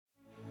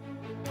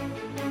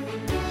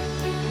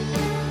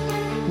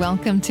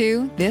Welcome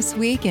to This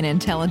Week in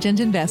Intelligent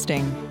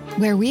Investing,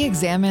 where we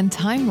examine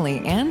timely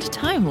and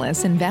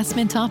timeless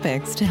investment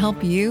topics to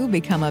help you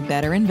become a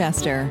better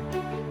investor.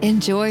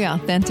 Enjoy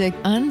authentic,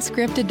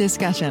 unscripted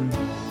discussion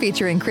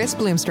featuring Chris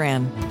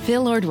Bloomstrand,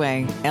 Phil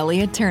Ordway,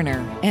 Elliot Turner,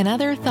 and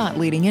other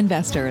thought-leading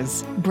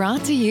investors.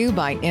 Brought to you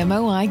by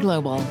MOI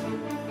Global.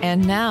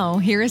 And now,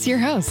 here is your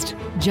host,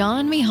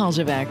 John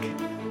Mihaljevic.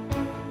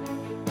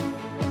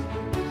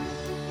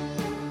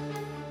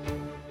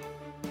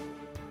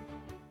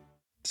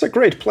 It's a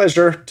great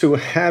pleasure to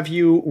have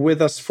you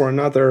with us for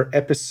another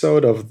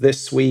episode of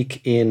This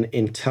Week in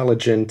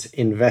Intelligent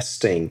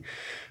Investing.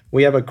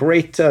 We have a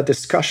great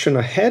discussion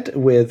ahead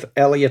with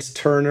Elliot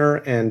Turner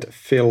and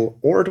Phil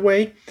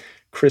Ordway.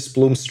 Chris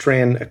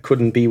Bloomstrand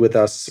couldn't be with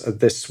us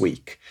this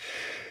week.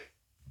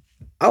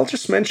 I'll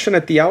just mention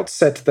at the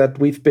outset that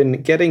we've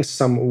been getting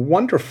some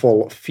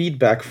wonderful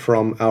feedback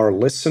from our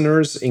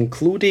listeners,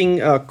 including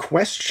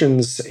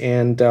questions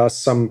and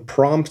some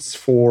prompts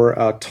for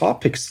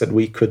topics that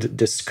we could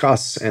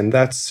discuss, and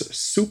that's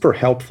super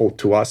helpful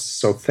to us.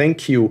 So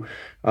thank you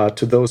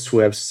to those who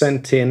have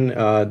sent in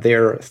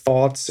their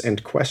thoughts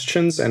and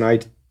questions, and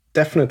I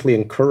definitely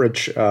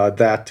encourage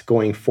that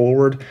going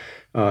forward.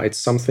 It's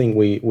something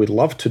we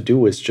love to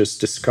do, is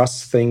just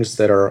discuss things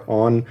that are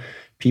on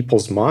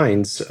people's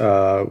minds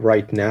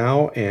right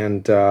now,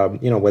 and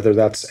whether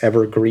that's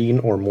evergreen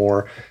or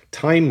more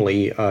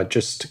timely,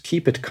 just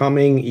keep it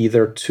coming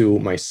either to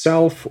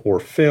myself or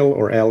Phil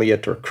or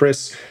Elliot or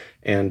Chris,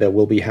 and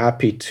we'll be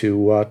happy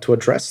to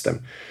address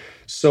them.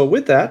 So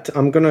with that,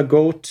 I'm gonna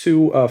go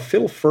to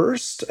Phil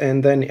first,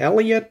 and then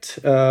Elliot.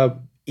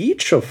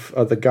 Each of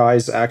the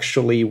guys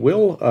actually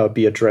will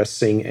be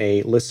addressing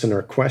a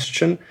listener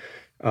question.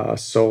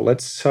 So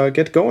let's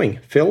get going.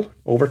 Phil,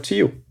 over to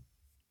you.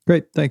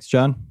 Great. Thanks,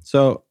 John.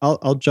 So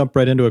I'll jump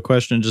right into a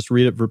question and just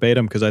read it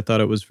verbatim because I thought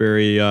it was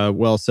very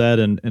well said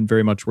and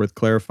very much worth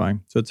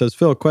clarifying. So it says,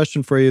 Phil, a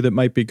question for you that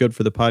might be good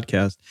for the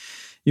podcast.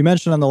 You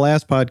mentioned on the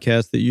last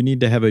podcast that you need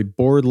to have a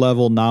board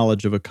level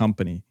knowledge of a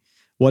company.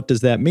 What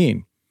does that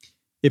mean?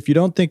 If you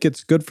don't think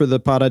it's good for the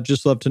pod, I'd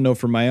just love to know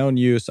for my own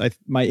use.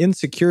 My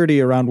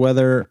insecurity around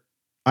whether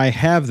I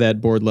have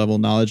that board level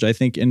knowledge, I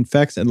think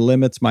infects and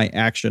limits my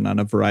action on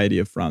a variety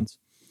of fronts.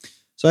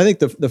 So I think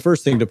the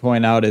first thing to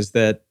point out is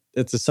that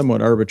it's a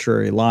somewhat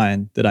arbitrary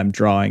line that I'm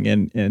drawing,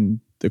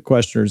 and the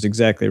questioner is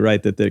exactly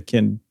right that it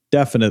can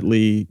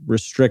definitely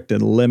restrict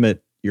and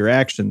limit your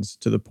actions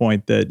to the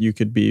point that you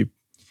could be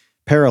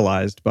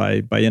paralyzed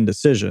by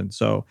indecision.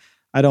 So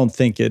I don't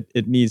think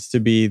it needs to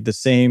be the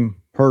same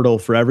hurdle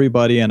for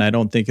everybody, and I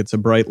don't think it's a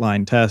bright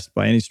line test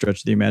by any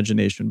stretch of the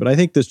imagination. But I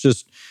think this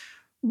just,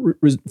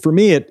 for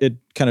me, it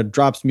kind of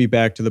drops me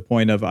back to the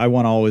point of I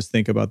want to always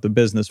think about the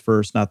business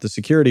first, not the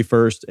security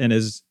first. And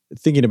as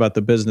thinking about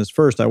the business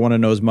first, I want to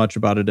know as much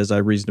about it as I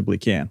reasonably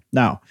can.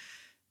 Now,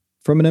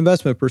 from an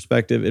investment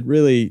perspective, it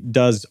really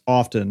does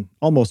often,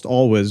 almost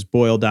always,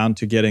 boil down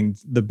to getting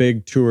the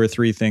big 2 or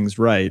 3 things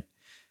right.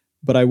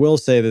 But I will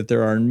say that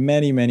there are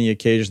many, many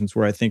occasions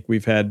where I think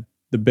we've had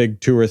the big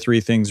 2 or 3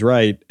 things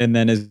right. And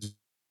then as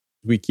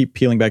we keep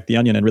peeling back the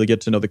onion and really get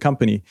to know the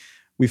company,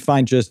 we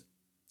find just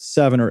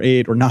 7 or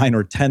 8 or 9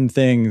 or 10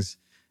 things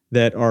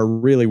that are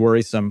really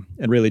worrisome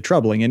and really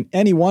troubling. And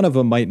any one of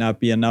them might not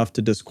be enough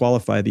to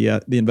disqualify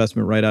the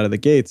investment right out of the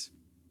gates.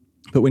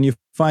 But when you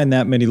find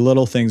that many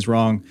little things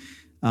wrong,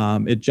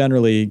 it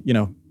generally,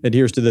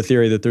 adheres to the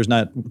theory that there's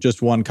not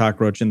just one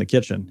cockroach in the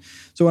kitchen.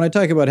 So when I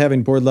talk about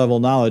having board level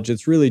knowledge,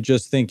 it's really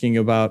just thinking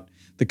about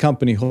the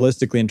company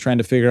holistically and trying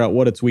to figure out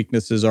what its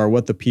weaknesses are,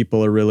 what the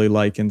people are really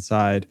like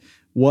inside,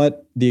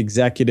 what the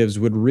executives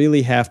would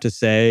really have to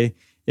say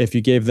if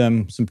you gave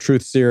them some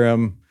truth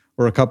serum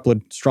or a couple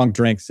of strong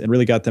drinks and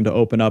really got them to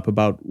open up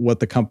about what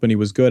the company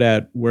was good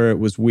at, where it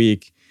was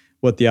weak,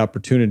 what the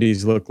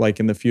opportunities look like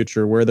in the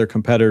future, where their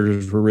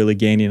competitors were really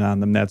gaining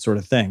on them, that sort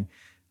of thing.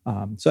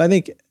 So I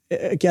think,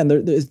 again,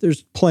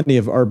 there's plenty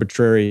of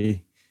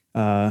arbitrary,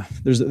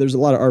 there's a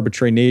lot of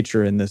arbitrary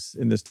nature in this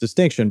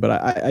distinction, but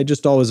I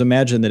just always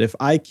imagine that if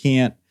I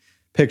can't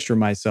picture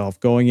myself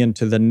going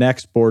into the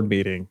next board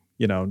meeting,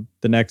 the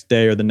next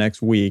day or the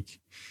next week,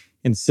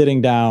 and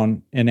sitting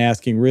down and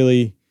asking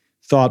really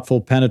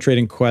thoughtful,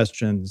 penetrating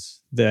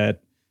questions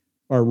that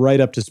are right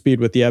up to speed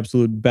with the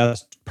absolute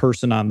best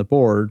person on the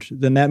board,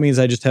 then that means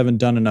I just haven't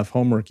done enough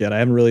homework yet. I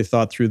haven't really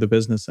thought through the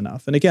business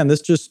enough. And again, this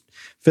just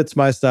fits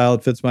my style.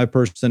 It fits my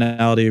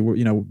personality.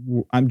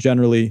 I'm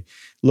generally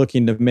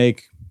looking to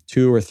make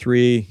 2 or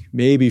 3,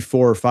 maybe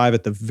 4 or 5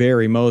 at the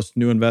very most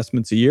new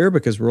investments a year,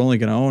 because we're only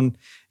going to own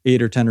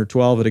 8 or 10 or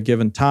 12 at a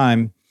given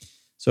time.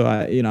 So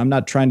I'm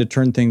not trying to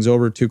turn things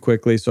over too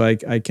quickly, so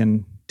I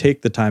can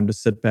take the time to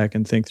sit back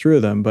and think through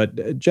them.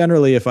 But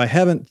generally, if I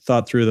haven't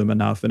thought through them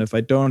enough, and if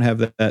I don't have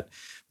that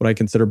what I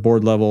consider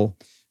board level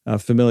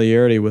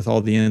familiarity with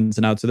all the ins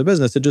and outs of the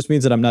business, it just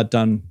means that I'm not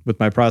done with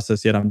my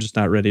process yet. I'm just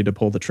not ready to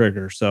pull the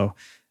trigger. So,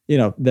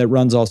 that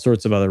runs all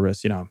sorts of other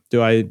risks.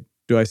 Do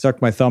I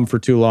suck my thumb for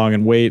too long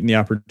and wait, and the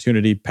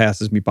opportunity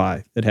passes me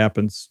by? It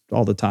happens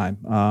all the time.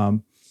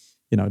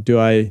 Do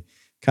I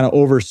kind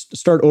of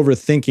start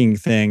overthinking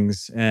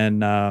things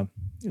and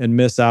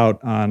miss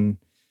out on,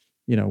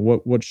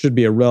 what should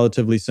be a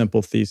relatively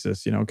simple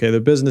thesis. Okay, the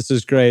business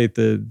is great,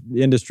 the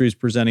industry is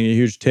presenting a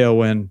huge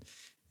tailwind,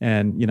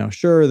 and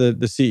sure, the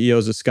CEO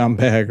is a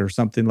scumbag or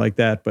something like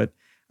that. But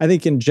I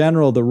think in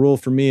general, the rule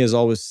for me has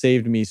always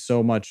saved me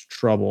so much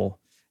trouble,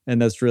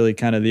 and that's really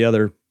kind of the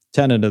other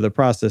tenet of the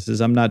process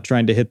is I'm not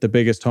trying to hit the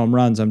biggest home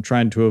runs. I'm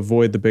trying to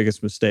avoid the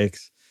biggest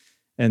mistakes.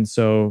 And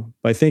so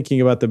by thinking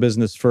about the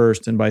business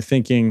first and by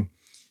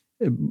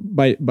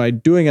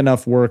doing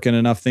enough work and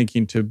enough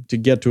thinking to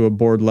get to a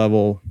board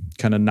level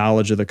kind of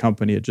knowledge of the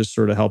company, it just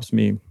sort of helps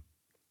me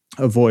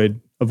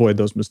avoid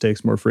those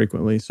mistakes more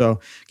frequently.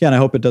 So again, I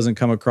hope it doesn't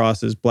come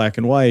across as black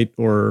and white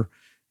or,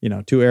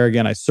 too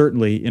arrogant. I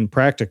certainly in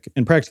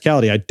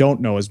practicality, I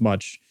don't know as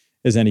much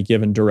as any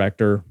given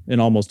director in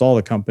almost all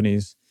the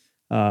companies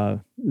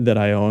that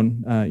I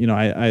own.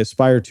 I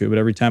aspire to, but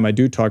every time I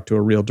do talk to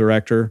a real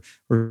director,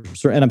 and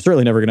I'm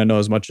certainly never going to know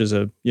as much as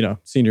a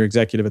senior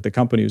executive at the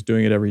company who's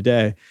doing it every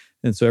day.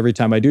 And so every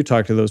time I do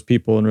talk to those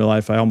people in real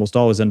life, I almost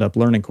always end up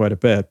learning quite a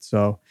bit.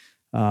 So,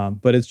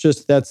 but it's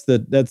just that's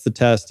the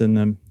test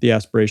and the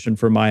aspiration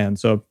for my end.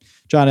 So,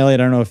 John, Elliot,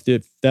 I don't know if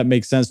that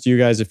makes sense to you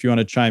guys. If you want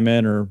to chime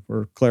in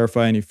or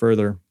clarify any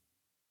further.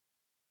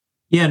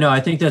 Yeah, no, I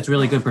think that's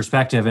really good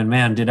perspective. And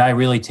man, did I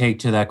really take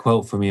to that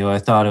quote from you? I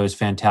thought it was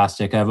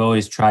fantastic. I've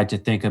always tried to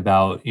think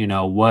about,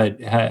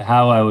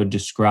 how I would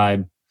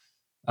describe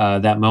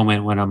that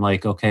moment when I'm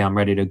like, okay, I'm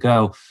ready to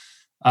go.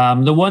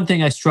 The one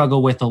thing I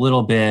struggle with a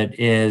little bit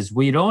is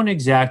we don't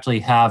exactly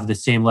have the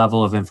same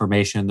level of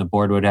information the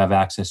board would have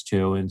access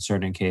to in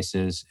certain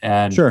cases.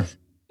 And sure,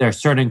 there are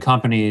certain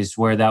companies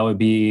where that would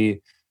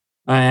be,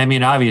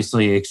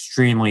 obviously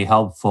extremely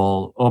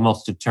helpful,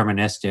 almost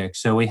deterministic.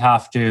 So we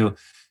have to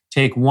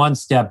take one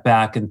step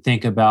back and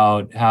think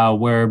about how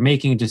we're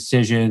making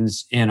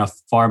decisions in a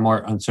far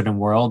more uncertain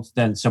world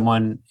than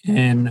someone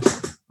in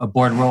a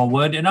board role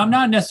would. And I'm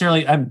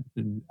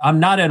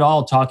not at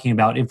all talking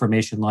about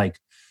information like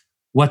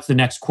what's the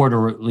next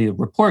quarterly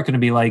report going to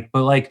be like,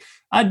 but like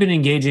I'd been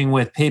engaging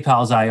with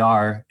PayPal's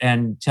IR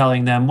and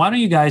telling them, why don't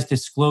you guys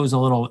disclose a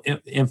little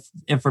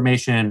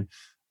information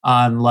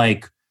on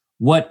like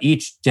what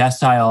each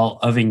decile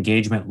of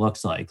engagement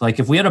looks like. Like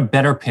if we had a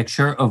better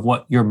picture of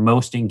what your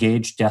most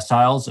engaged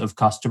deciles of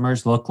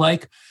customers look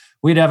like,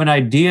 we'd have an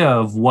idea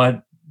of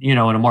what, in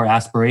a more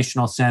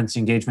aspirational sense,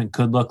 engagement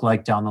could look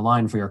like down the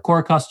line for your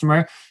core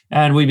customer.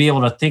 And we'd be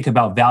able to think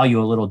about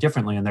value a little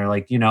differently. And they're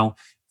like,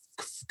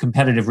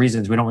 competitive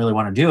reasons, we don't really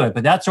want to do it.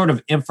 But that sort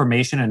of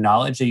information and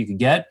knowledge that you could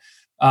get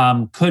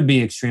could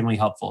be extremely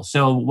helpful.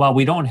 So while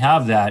we don't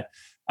have that,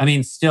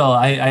 still,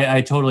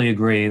 I totally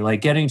agree.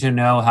 Like getting to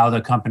know how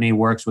the company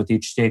works with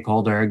each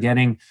stakeholder,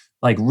 getting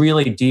like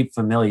really deep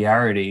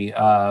familiarity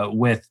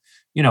with,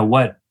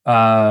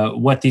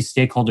 what these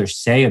stakeholders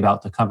say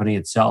about the company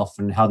itself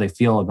and how they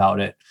feel about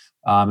it,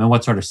 and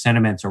what sort of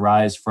sentiments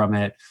arise from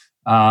it.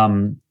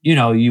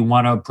 You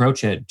want to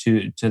approach it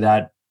to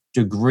that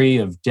degree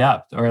of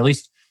depth, or at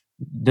least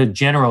the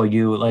general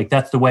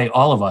that's the way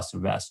all of us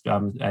invest. I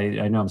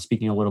know I'm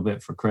speaking a little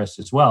bit for Chris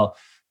as well.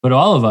 But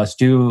all of us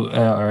do,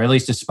 or at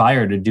least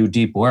aspire to do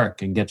deep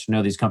work and get to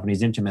know these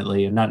companies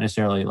intimately and not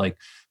necessarily like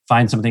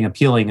find something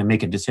appealing and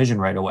make a decision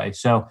right away.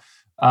 So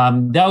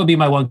that would be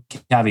my one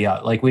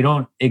caveat. Like we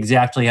don't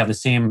exactly have the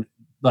same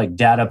like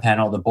data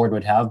panel the board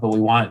would have, but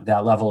we want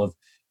that level of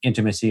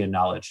intimacy and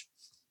knowledge.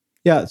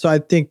 Yeah. So I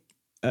think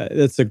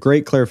that's a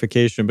great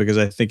clarification because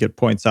I think it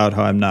points out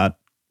how I'm not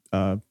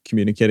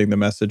communicating the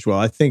message well.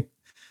 I think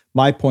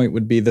my point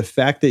would be the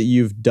fact that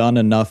you've done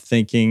enough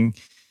thinking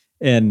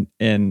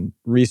and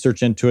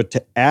research into it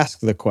to ask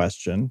the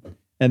question.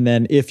 And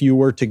then if you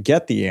were to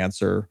get the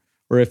answer,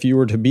 or if you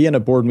were to be in a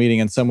board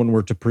meeting and someone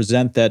were to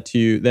present that to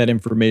you, that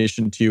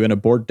information to you in a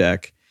board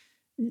deck,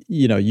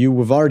 you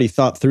have already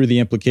thought through the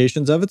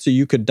implications of it, so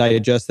you could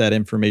digest that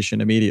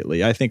information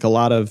immediately. I think a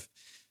lot of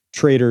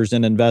traders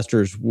and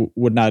investors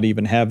would not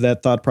even have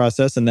that thought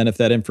process. And then if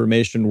that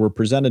information were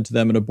presented to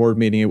them in a board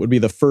meeting, it would be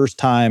the first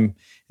time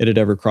it had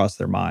ever crossed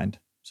their mind.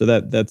 So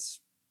that's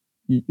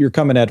you're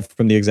coming at it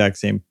from the exact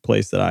same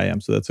place that I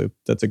am. So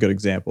that's a good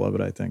example of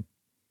it, I think.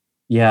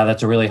 Yeah,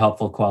 that's a really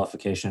helpful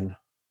qualification.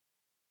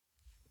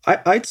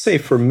 I'd say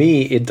for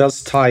me, it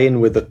does tie in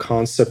with the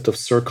concept of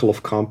circle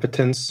of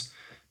competence.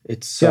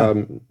 It's,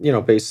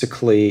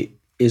 basically,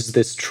 is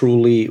this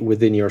truly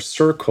within your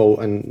circle?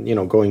 And,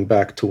 going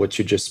back to what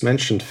you just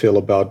mentioned, Phil,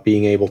 about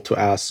being able to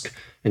ask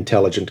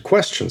intelligent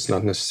questions,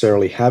 not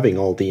necessarily having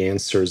all the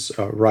answers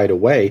right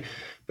away,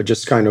 but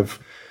just kind of,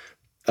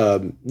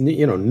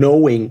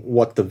 knowing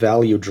what the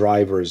value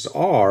drivers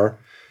are.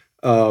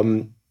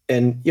 And,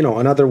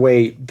 another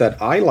way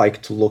that I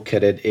like to look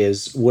at it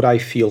is, would I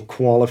feel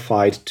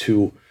qualified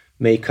to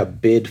make a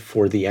bid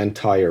for the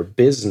entire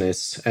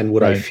business? And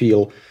would I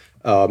feel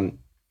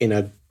in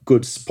a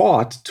good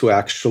spot to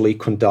actually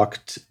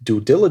conduct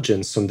due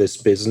diligence on this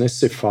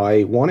business if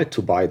I wanted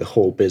to buy the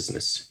whole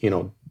business?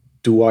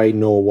 Do I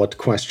know what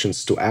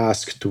questions to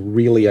ask to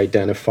really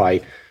identify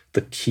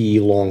the key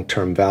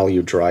long-term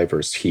value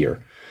drivers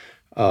here?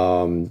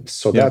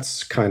 So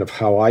that's kind of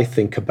how I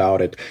think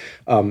about it.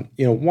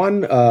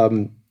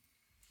 One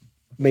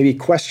maybe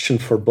question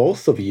for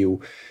both of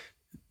you,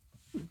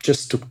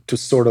 just to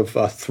sort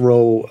of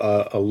throw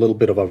a little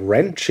bit of a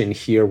wrench in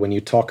here when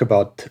you talk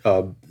about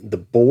the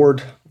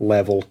board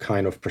level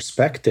kind of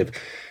perspective.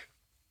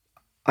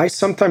 I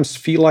sometimes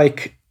feel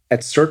like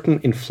at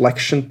certain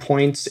inflection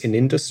points in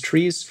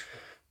industries,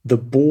 the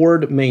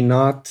board may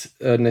not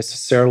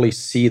necessarily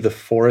see the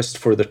forest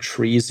for the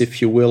trees, if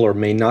you will, or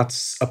may not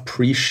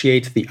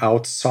appreciate the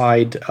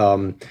outside,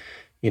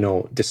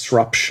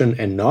 disruption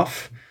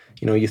enough.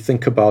 You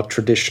think about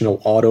traditional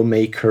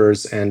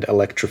automakers and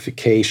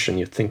electrification.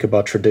 You think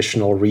about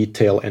traditional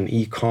retail and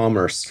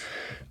e-commerce.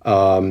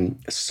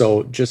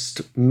 So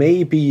just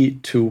maybe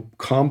to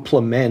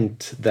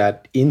complement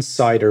that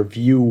insider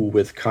view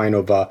with kind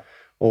of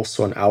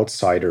also an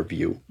outsider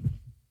view.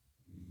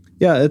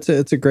 Yeah, it's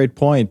a great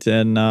point.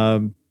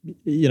 And,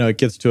 it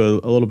gets to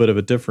a little bit of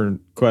a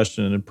different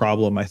question and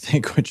problem, I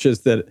think, which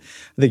is that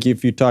I think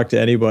if you talk to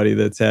anybody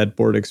that's had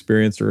board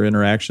experience or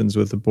interactions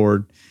with the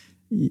board,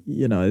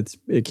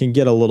 it can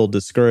get a little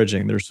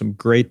discouraging. There's some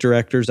great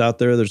directors out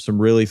there. There's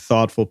some really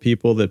thoughtful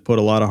people that put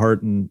a lot of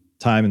heart and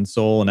time and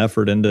soul and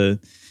effort into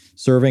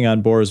serving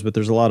on boards, but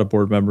there's a lot of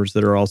board members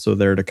that are also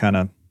there to kind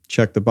of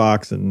check the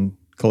box and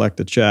collect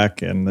a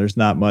check. And there's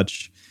not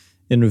much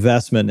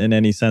investment in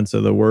any sense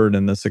of the word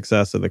in the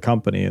success of the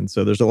company. And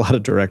so there's a lot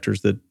of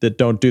directors that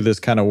don't do this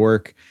kind of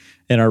work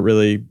and aren't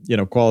really,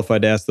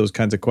 qualified to ask those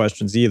kinds of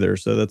questions either.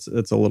 So that's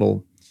a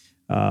little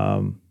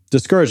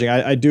discouraging.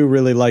 I do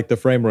really like the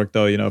framework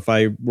though. If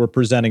I were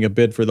presenting a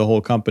bid for the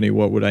whole company,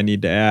 what would I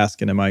need to ask?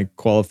 And am I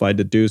qualified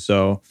to do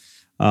so?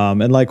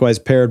 And likewise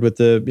paired with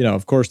the,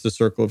 of course, the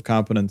circle of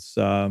competence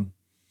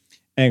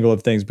angle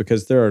of things,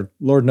 because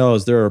Lord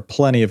knows, there are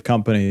plenty of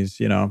companies.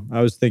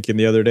 I was thinking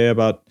the other day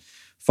about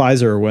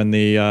Pfizer when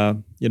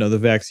the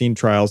vaccine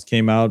trials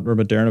came out, or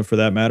Moderna for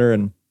that matter.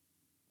 And,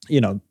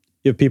 you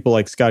have people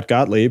like Scott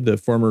Gottlieb, the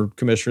former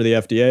commissioner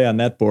of the FDA, on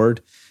that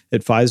board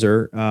at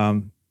Pfizer.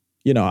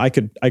 I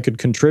could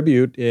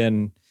contribute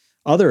in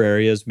other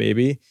areas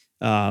maybe,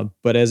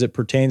 but as it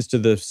pertains to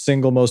the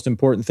single most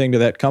important thing to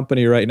that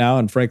company right now,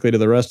 and frankly to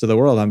the rest of the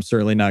world, I'm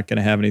certainly not going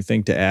to have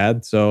anything to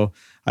add. So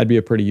I'd be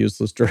a pretty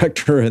useless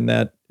director in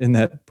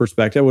that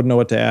perspective. I wouldn't know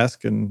what to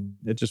ask, and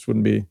it just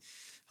wouldn't be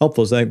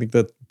helpful. So I think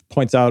that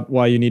points out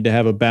why you need to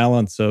have a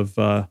balance of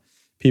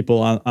people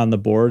on the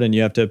board, and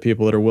you have to have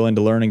people that are willing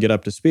to learn and get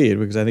up to speed.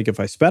 Because I think if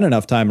I spend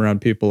enough time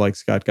around people like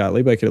Scott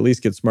Gottlieb, I could at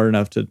least get smart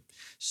enough to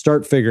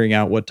start figuring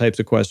out what types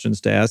of questions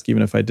to ask,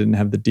 even if I didn't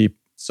have the deep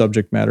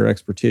subject matter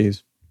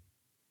expertise.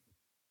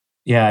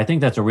 Yeah, I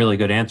think that's a really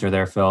good answer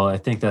there, Phil. I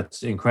think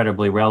that's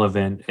incredibly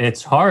relevant.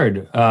 It's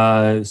hard.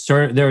 There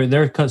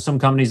are some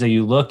companies that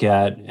you look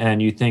at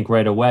and you think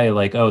right away,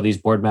 like, oh, these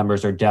board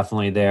members are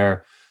definitely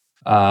there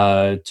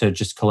to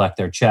just collect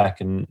their check,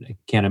 and I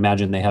can't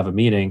imagine they have a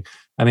meeting.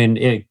 I mean,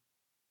 it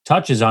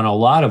touches on a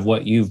lot of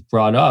what you've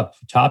brought up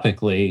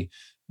topically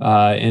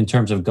in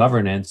terms of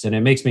governance. And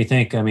it makes me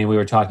think, we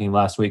were talking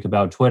last week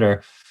about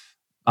Twitter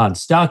on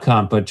stock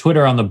comp, but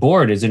Twitter on the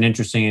board is an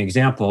interesting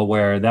example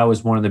where that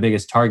was one of the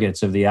biggest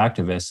targets of the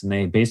activists. And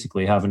they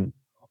basically have a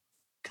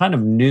kind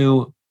of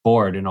new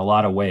board in a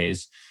lot of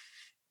ways.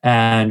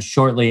 And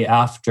shortly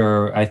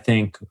after, I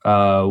think,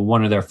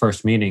 one of their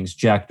first meetings,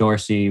 Jack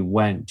Dorsey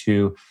went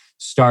to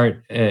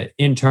start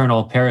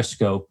internal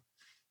Periscope,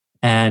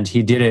 and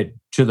he did it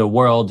to the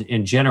world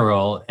in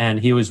general. And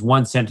he was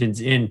one sentence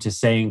into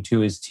saying to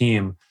his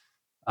team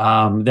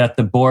that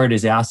the board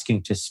is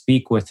asking to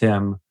speak with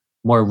him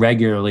more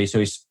regularly. So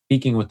he's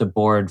speaking with the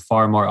board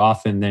far more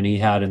often than he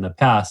had in the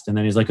past. And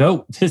then he's like,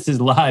 oh, this is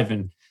live,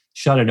 and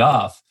shut it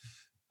off.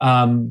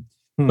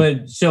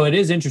 But so it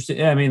is interesting.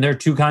 There are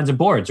two kinds of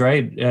boards,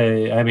 right?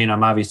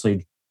 I'm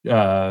obviously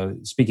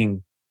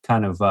speaking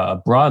kind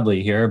of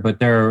broadly here, but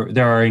there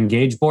are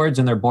engaged boards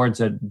and there are boards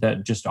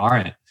that just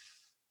aren't.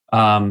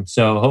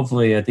 So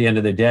hopefully at the end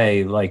of the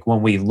day, like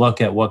when we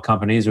look at what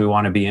companies we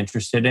want to be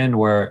interested in,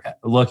 we're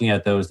looking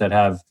at those that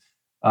have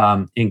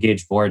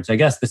engaged boards. I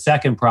guess the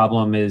second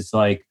problem is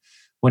like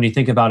when you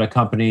think about a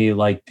company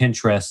like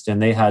Pinterest,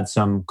 and they had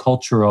some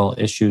cultural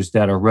issues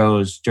that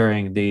arose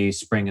during the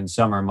spring and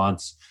summer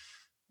months.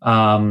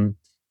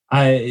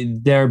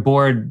 Their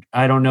board,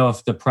 I don't know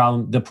if the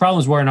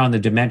problems weren't on the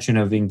dimension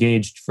of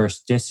engaged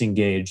versus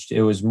disengaged.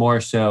 It was more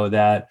so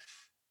that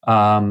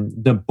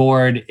the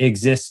board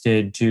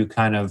existed to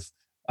kind of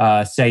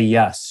say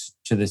yes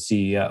to the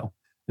CEO.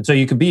 And so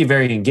you could be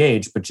very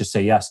engaged, but just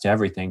say yes to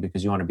everything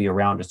because you want to be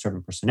around a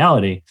certain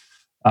personality.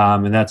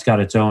 And that's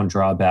got its own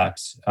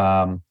drawbacks.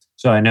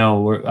 So I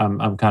know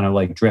I'm kind of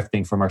like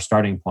drifting from our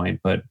starting point,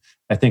 but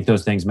I think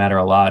those things matter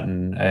a lot.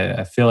 And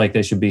I feel like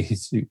they should be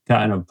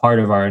kind of part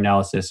of our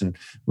analysis. And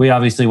we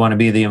obviously want to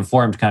be the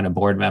informed kind of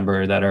board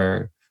member that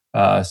are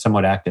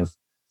somewhat active.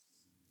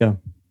 Yeah,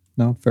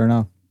 no, fair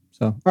enough.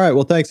 So, all right.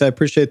 Well, thanks. I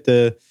appreciate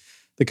the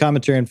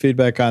commentary and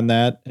feedback on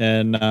that,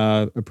 and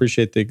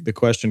appreciate the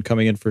question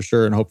coming in for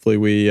sure. And hopefully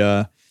we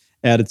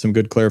added some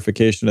good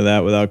clarification to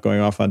that without going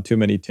off on too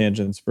many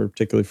tangents,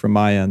 particularly from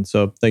my end.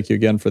 So thank you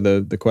again for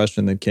the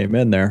question that came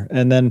in there.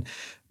 And then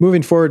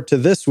moving forward to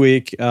this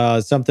week,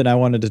 something I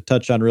wanted to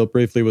touch on real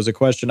briefly was a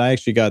question I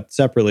actually got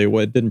separately.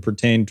 What didn't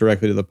pertain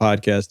directly to the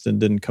podcast and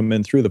didn't come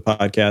in through the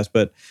podcast,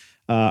 but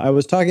I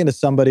was talking to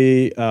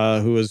somebody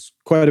who was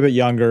quite a bit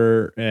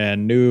younger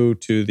and new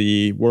to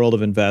the world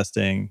of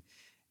investing.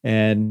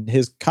 And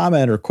his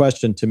comment or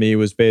question to me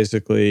was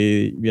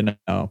basically,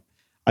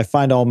 I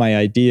find all my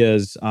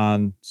ideas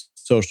on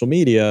social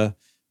media.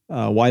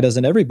 Why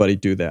doesn't everybody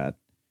do that?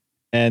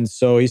 And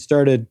so he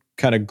started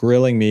kind of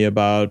grilling me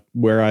about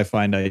where I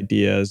find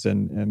ideas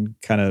and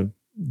kind of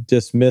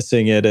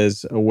dismissing it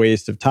as a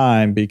waste of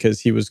time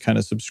because he was kind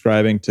of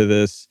subscribing to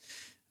this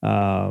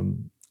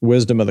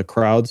wisdom of the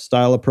crowd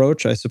style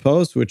approach, I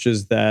suppose, which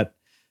is that,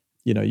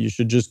 you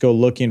should just go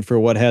looking for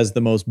what has the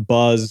most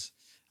buzz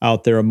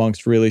out there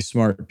amongst really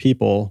smart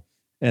people.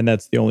 And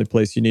that's the only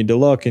place you need to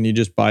look. And you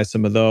just buy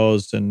some of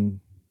those and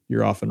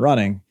you're off and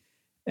running.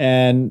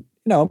 And,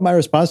 my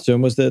response to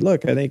him was that,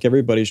 look, I think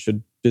everybody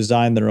should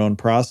design their own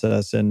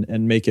process and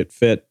make it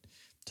fit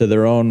to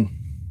their own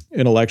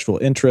intellectual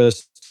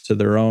interests, to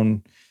their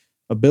own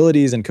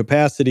abilities and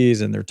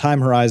capacities and their time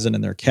horizon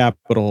and their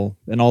capital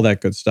and all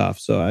that good stuff.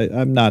 So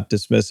I'm not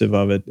dismissive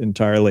of it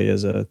entirely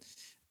as a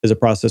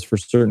process for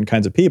certain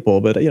kinds of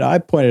people. But, I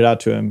pointed out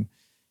to him,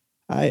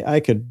 I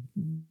could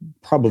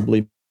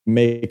probably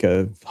make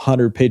a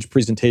 100-page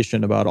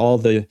presentation about all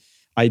the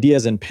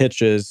ideas and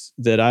pitches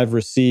that I've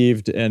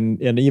received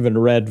and even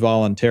read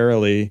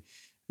voluntarily,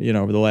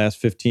 over the last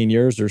 15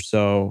 years or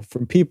so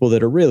from people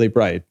that are really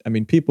bright. I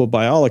mean, people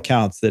by all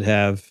accounts that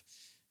have,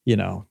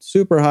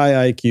 super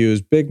high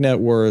IQs, big net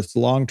worths,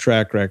 long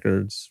track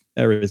records,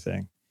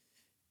 everything.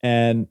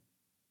 And,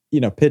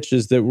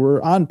 pitches that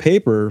were on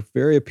paper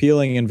very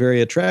appealing and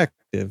very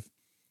attractive.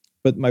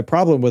 But my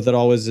problem with it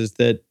always is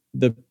that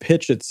the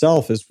pitch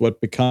itself is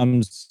what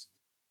becomes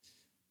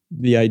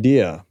the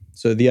idea.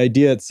 So the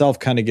idea itself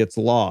kind of gets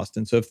lost.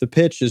 And so if the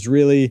pitch is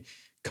really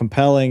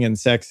compelling and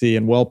sexy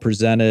and well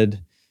presented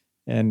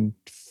and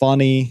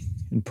funny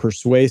and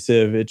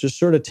persuasive, it just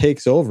sort of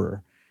takes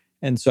over.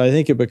 And so I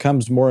think it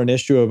becomes more an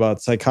issue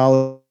about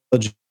psychology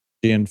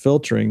and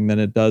filtering than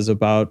it does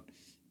about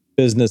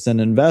business and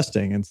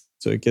investing. And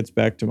so it gets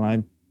back to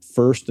my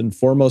first and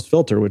foremost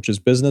filter, which is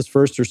business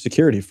first or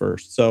security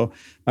first. So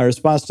my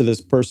response to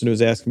this person who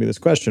was asking me this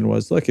question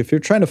was, look, if you're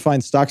trying to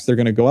find stocks that are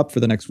going to go up for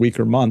the next week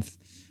or month,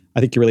 I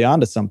think you're really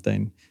onto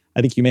something.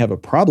 I think you may have a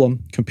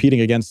problem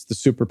competing against the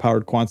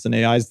superpowered quants and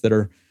AIs that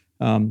are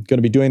going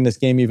to be doing this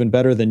game even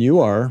better than you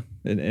are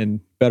and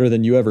better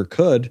than you ever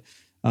could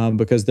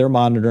because they're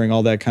monitoring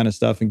all that kind of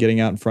stuff and getting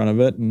out in front of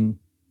it. And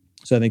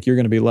so I think you're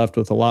going to be left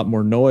with a lot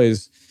more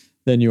noise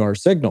than you are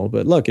signal.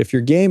 But look, if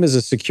your game is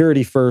a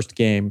security first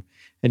game,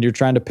 and you're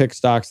trying to pick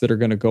stocks that are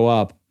going to go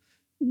up,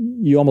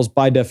 you almost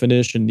by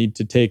definition need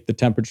to take the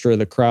temperature of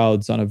the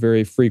crowds on a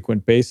very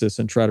frequent basis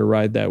and try to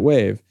ride that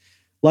wave.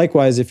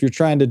 Likewise, if you're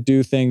trying to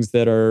do things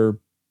that are,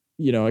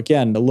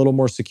 again, a little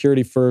more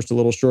security first, a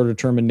little shorter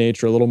term in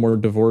nature, a little more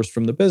divorced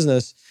from the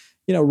business,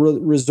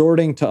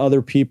 resorting to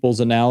other people's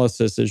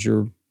analysis as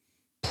your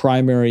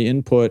primary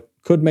input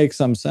could make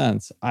some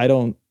sense. I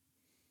don't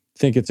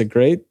think it's a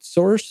great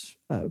source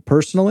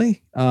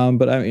personally,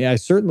 but I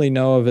certainly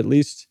know of at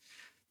least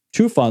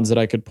 2 funds that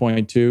I could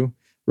point to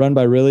run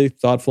by really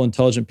thoughtful,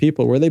 intelligent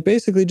people where they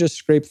basically just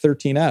scrape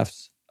 13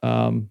 Fs.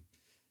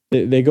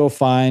 They go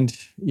find,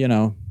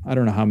 I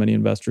don't know how many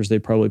investors they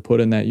probably put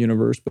in that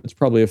universe, but it's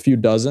probably a few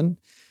dozen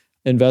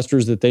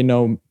investors that they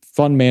know,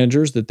 fund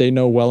managers that they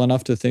know well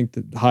enough to think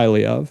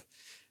highly of.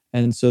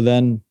 And so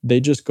then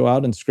they just go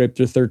out and scrape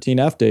their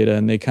 13F data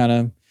and they kind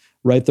of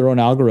write their own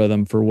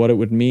algorithm for what it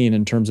would mean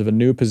in terms of a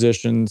new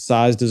position,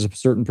 sized as a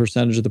certain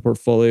percentage of the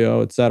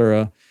portfolio, et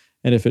cetera.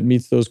 And if it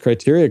meets those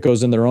criteria, it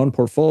goes in their own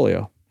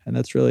portfolio. And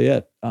that's really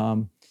it.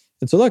 And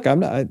so look,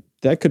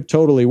 that could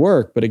totally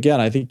work. But again,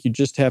 I think you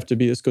just have to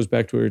be, this goes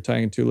back to what we were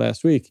talking to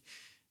last week.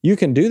 You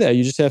can do that.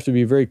 You just have to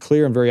be very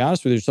clear and very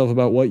honest with yourself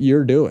about what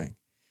you're doing.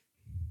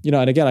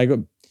 And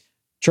again,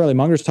 Charlie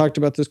Munger's talked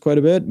about this quite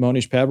a bit.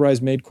 Mohnish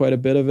Pabrai's made quite a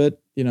bit of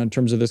it, in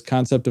terms of this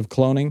concept of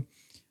cloning.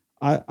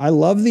 I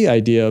love the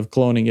idea of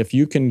cloning if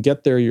you can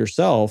get there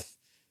yourself.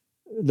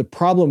 The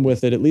problem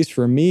with it, at least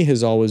for me,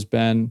 has always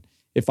been,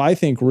 if I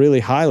think really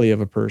highly of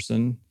a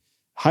person,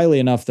 highly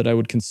enough that I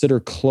would consider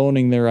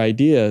cloning their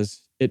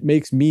ideas, it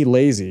makes me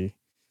lazy.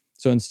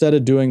 So instead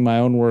of doing my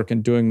own work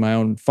and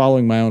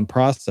following my own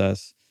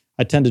process,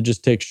 I tend to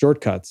just take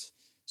shortcuts.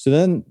 So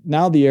then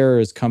now the error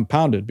is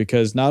compounded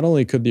because not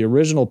only could the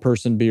original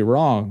person be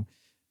wrong,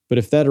 but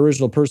if that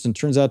original person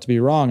turns out to be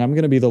wrong, I'm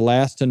going to be the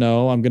last to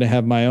know. I'm going to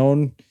have my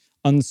own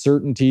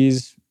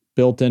uncertainties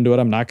built into it.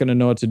 I'm not going to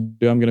know what to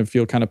do. I'm going to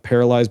feel kind of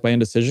paralyzed by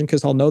indecision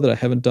because I'll know that I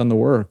haven't done the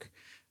work.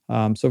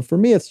 So for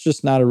me, it's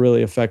just not a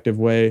really effective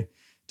way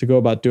to go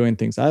about doing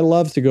things. I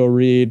love to go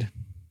read,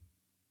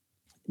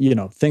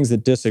 things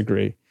that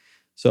disagree.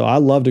 So I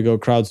love to go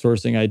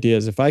crowdsourcing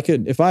ideas.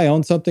 If I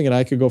own something and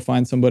I could go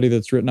find somebody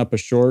that's written up a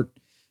short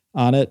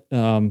on it,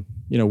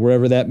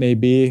 wherever that may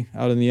be,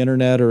 out on the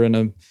internet or in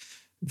a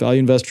value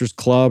investors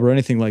club or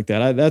anything like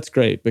that. That's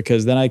great,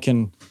 because then I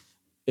can,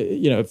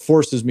 it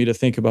forces me to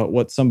think about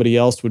what somebody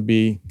else would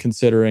be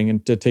considering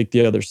and to take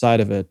the other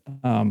side of it.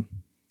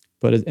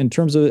 But in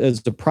terms of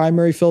as the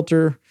primary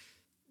filter,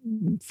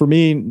 for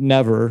me,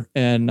 never.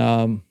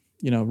 And,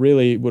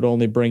 really would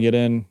only bring it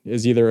in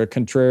as either a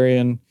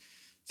contrarian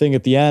thing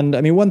at the end.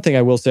 I mean, one thing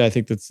I will say, I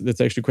think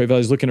that's actually quite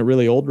valuable is looking at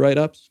really old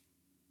write-ups.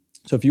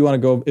 So if you want to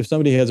go, if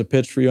somebody has a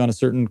pitch for you on a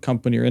certain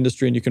company or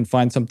industry and you can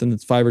find something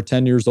that's 5 or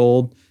 10 years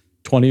old,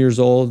 20 years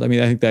old, I mean,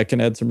 I think that can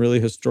add some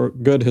really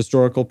good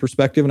historical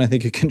perspective. And I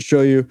think it can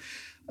show you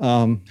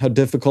how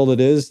difficult it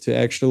is to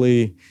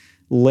actually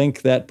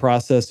link that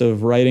process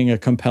of writing a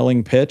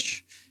compelling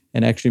pitch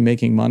and actually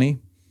making money.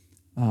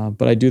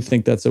 But I do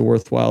think that's a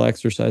worthwhile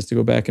exercise to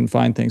go back and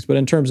find things. But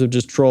in terms of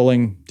just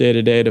trolling day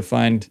to day to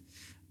find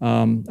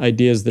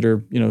ideas that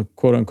are,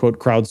 quote unquote,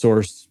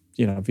 crowdsourced,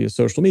 via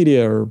social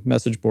media or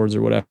message boards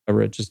or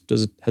whatever, it just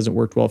hasn't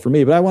worked well for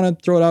me. But I want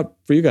to throw it out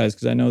for you guys,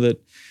 because I know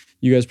that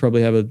you guys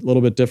probably have a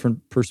little bit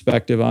different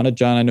perspective on it.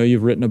 John, I know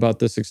you've written about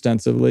this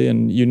extensively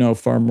and you know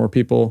far more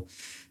people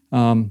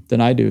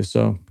than I do.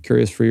 So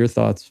curious for your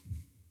thoughts.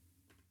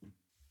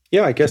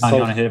 Yeah, I guess you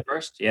want to hit it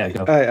first? Yeah,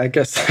 go. I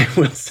guess I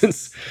will,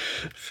 since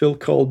Phil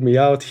called me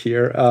out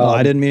here. No,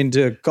 I didn't mean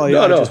to call you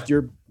out. No. Just,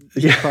 you're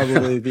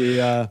probably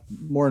the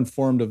more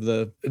informed of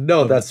the.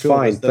 No, that's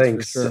fine. That's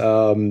thanks.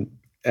 sure.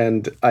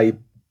 And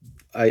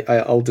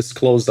I'll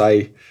disclose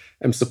I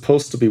am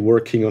supposed to be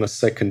working on a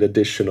second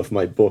edition of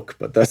my book,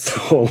 but that's a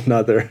whole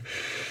nother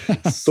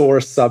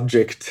sore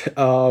subject.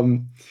 I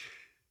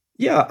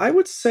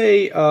would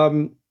say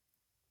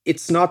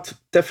it's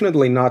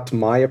definitely not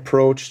my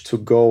approach to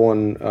go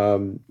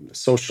on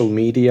social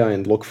media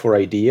and look for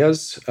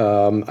ideas.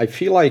 I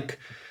feel like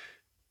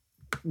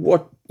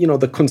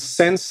the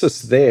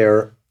consensus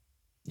there,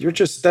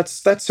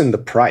 that's in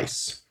the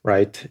price,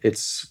 right?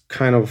 It's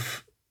kind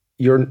of,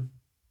 you're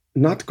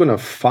not going to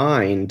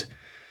find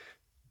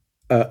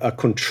a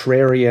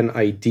contrarian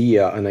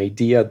idea, an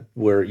idea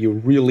where you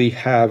really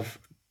have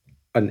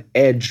an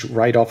edge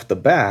right off the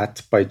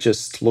bat by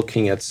just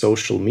looking at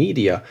social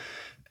media.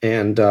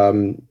 And,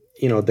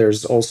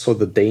 there's also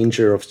the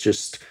danger of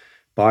just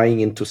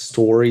buying into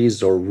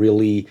stories or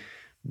really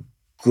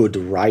good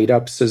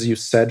write-ups, as you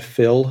said,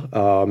 Phil.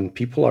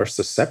 People are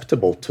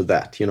susceptible to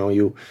that.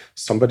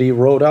 Somebody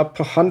wrote up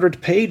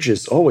 100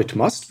 pages. Oh, it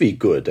must be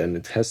good. And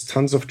it has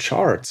tons of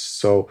charts.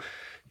 So,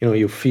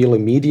 you feel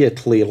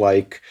immediately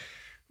like,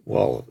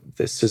 well,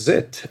 this is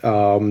it.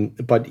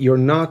 But you're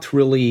not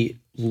really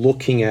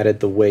looking at it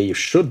the way you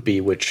should be,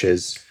 which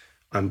is,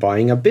 I'm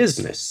buying a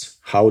business.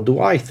 How do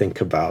I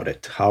think about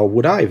it? How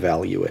would I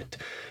value it?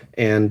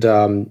 And,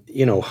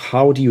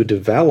 how do you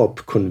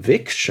develop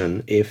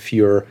conviction if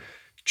you're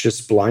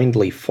just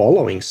blindly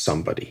following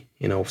somebody?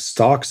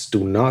 Stocks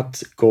do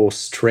not go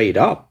straight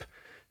up.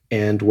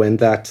 And when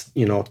that,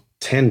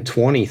 10,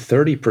 20,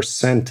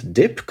 30%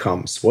 dip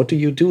comes, what do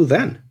you do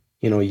then?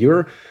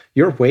 You're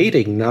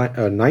waiting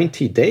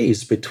 90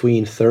 days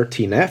between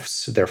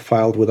 13Fs. They're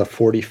filed with a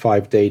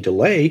 45-day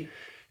delay.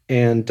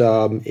 And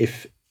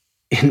if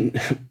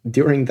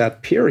during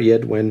that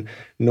period when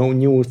no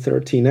new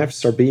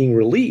 13Fs are being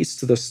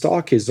released, the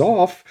stock is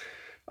off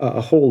a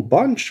whole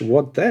bunch,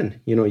 what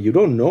then? You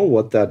don't know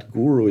what that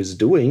guru is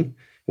doing,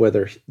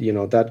 whether,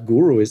 that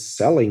guru is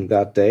selling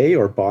that day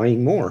or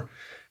buying more.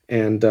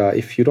 And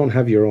if you don't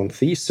have your own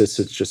thesis,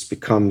 it just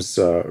becomes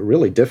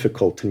really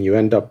difficult, and you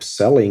end up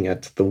selling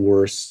at the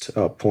worst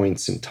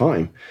points in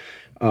time.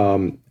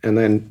 And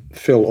then,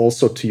 Phil,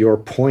 also to your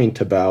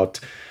point about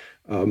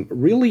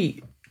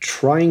really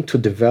trying to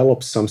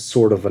develop some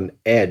sort of an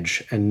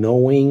edge and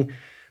knowing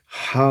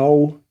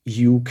how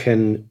you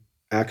can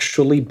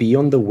actually be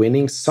on the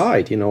winning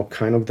side,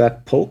 kind of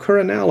that poker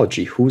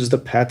analogy. Who's the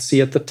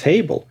patsy at the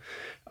table?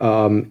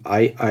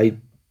 I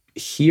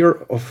hear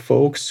of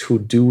folks who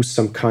do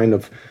some kind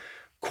of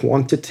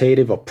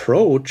quantitative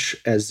approach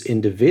as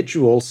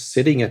individuals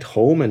sitting at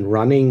home and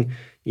running,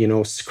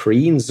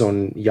 screens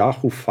on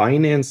Yahoo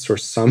Finance or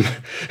some,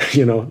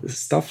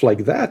 stuff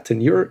like that.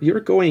 And you're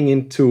going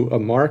into a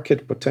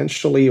market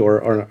potentially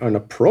or an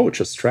approach,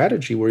 a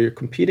strategy where you're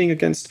competing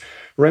against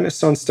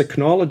Renaissance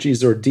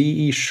Technologies or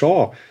D.E.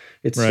 Shaw.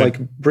 It's right. Like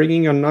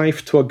bringing a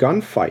knife to a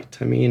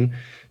gunfight. I mean,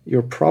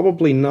 you're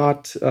probably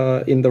not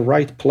in the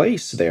right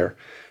place there.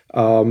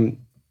 That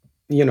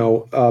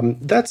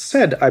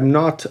said, I'm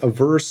not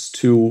averse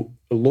to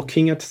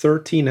looking at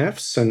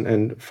 13Fs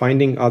and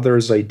finding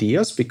others'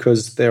 ideas,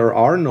 because there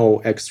are no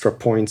extra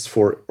points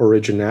for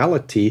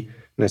originality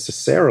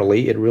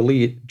necessarily. It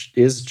really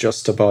is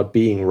just about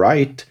being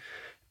right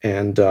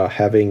and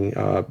having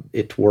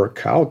it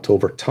work out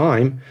over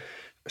time.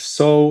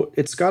 So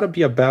it's got to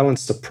be a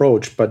balanced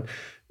approach. But,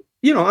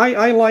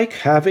 I like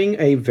having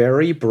a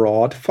very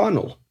broad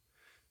funnel.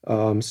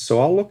 So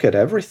I'll look at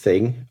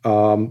everything,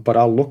 but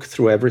I'll look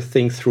through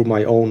everything through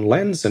my own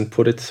lens and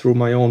put it through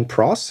my own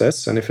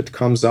process. And if it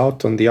comes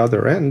out on the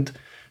other end,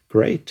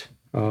 great.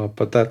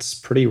 But that's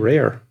pretty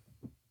rare.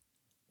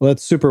 Well,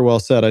 that's super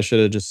well said. I should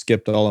have just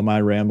skipped all of my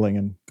rambling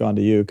and gone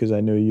to you because I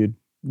knew you'd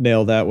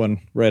nail that one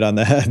right on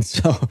the head.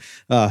 So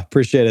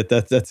appreciate it.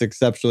 That's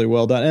exceptionally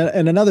well done.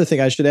 And another thing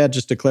I should add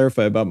just to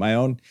clarify about my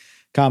own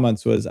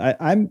comments was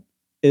I'm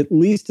at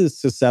least as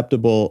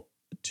susceptible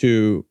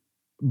to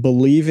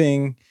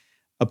believing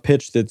a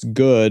pitch that's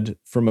good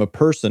from a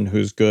person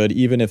who's good,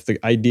 even if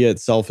the idea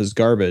itself is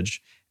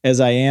garbage,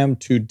 as I am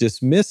to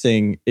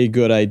dismissing a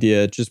good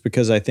idea just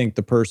because I think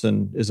the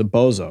person is a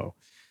bozo.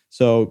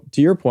 So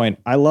to your point,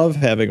 I love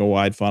having a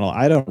wide funnel.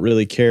 I don't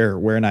really care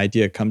where an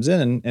idea comes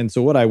in. And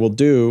so what I will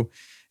do,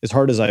 as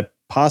hard as I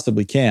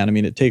possibly can, I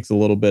mean, it takes a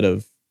little bit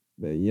of,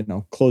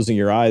 closing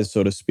your eyes,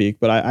 so to speak,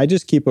 but I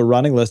just keep a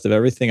running list of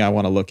everything I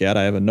want to look at.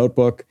 I have a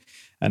notebook,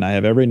 and I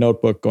have every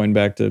notebook going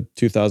back to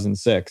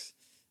 2006.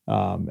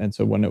 And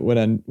so when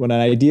an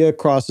idea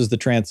crosses the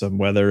transom,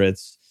 whether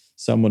it's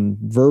someone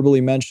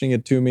verbally mentioning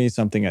it to me,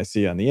 something I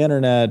see on the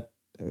internet,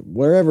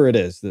 wherever it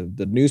is,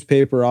 the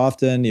newspaper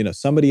often,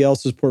 somebody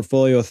else's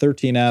portfolio,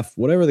 13F,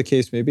 whatever the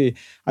case may be,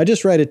 I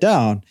just write it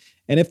down.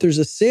 And if there's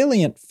a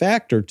salient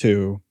fact or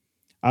two,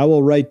 I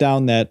will write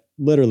down that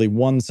literally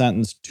one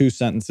sentence, two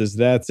sentences,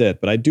 that's it.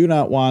 But I do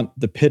not want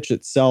the pitch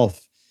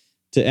itself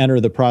to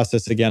enter the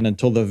process again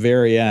until the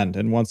very end.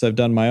 And once I've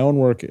done my own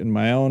work and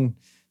my own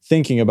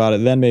thinking about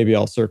it, then maybe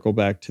I'll circle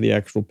back to the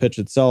actual pitch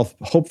itself,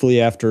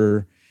 hopefully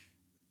after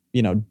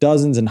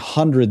dozens and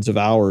hundreds of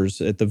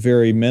hours at the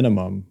very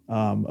minimum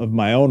of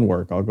my own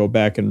work. I'll go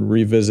back and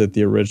revisit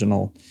the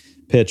original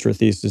pitch or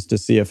thesis to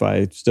see if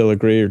I still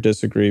agree or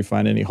disagree,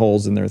 find any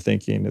holes in their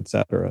thinking, et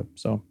cetera.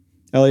 So,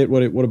 Elliot,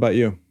 what about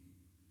you?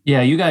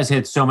 Yeah, you guys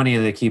hit so many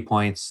of the key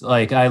points.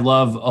 Like, I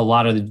love a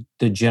lot of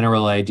the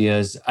general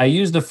ideas. I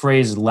used the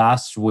phrase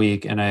last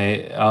week, and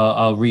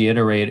I'll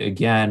reiterate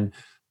again.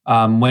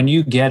 When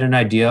you get an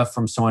idea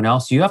from someone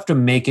else, you have to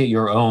make it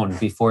your own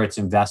before it's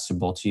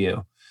investable to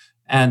you.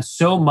 And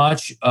so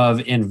much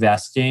of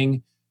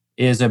investing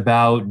is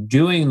about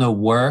doing the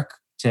work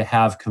to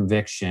have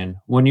conviction.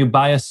 When you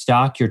buy a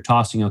stock, you're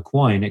tossing a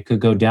coin. It could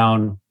go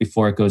down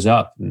before it goes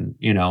up. And,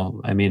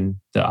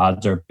 the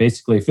odds are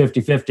basically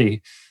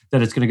 50-50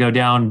 that it's going to go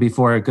down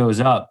before it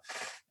goes up.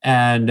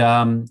 And,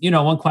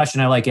 one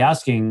question I like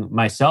asking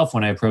myself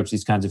when I approach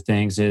these kinds of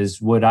things is,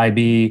 would I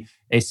be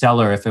a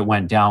seller if it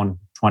went down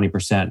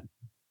 20%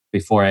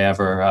 before I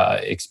ever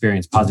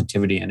experienced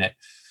positivity in it?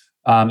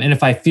 And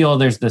if I feel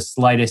there's the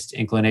slightest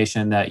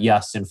inclination that,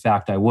 yes, in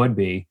fact, I would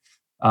be,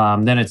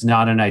 then it's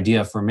not an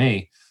idea for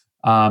me.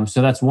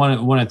 So that's one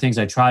of the things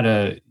I try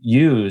to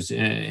use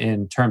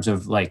in terms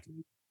of like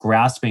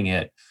grasping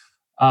it.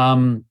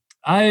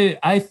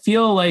 I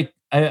feel like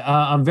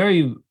I'm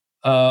very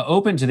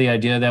open to the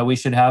idea that we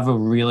should have a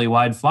really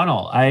wide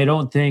funnel. I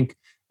don't think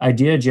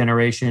idea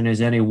generation is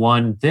any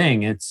one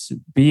thing. It's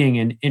being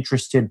an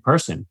interested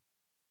person.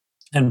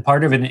 And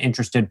part of being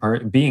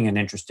an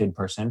interested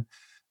person,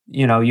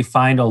 you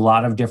find a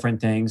lot of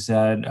different things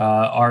that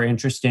are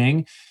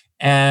interesting.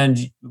 And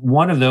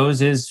one of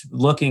those is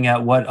looking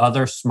at what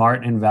other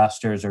smart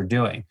investors are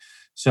doing.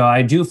 So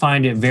I do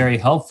find it very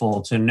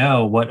helpful to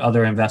know what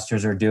other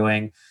investors are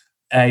doing.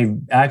 I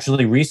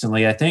actually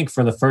recently, I think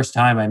for the first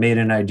time, I made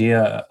an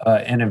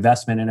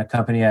investment in a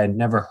company I had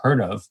never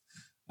heard of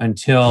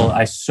until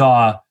I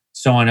saw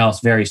someone else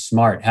very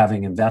smart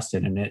having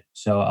invested in it.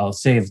 So I'll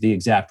save the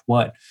exact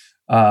what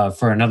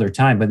for another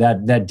time, but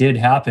that did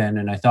happen,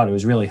 and I thought it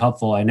was really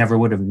helpful. I never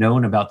would have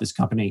known about this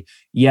company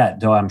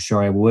yet, though I'm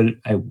sure I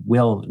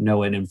will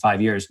know it in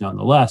 5 years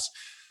nonetheless.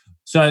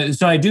 So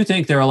I do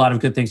think there are a lot of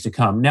good things to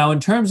come. Now, in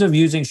terms of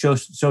using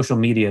social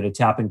media to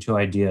tap into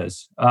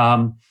ideas,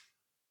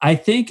 I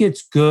think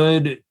it's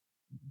good.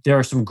 There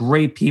are some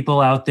great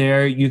people out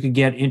there. You can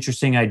get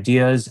interesting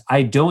ideas.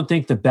 I don't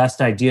think the best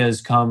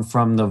ideas come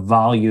from the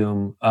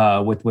volume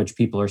with which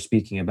people are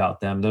speaking about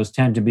them. Those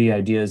tend to be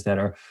ideas that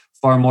are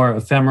far more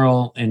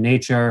ephemeral in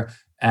nature,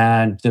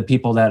 and the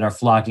people that are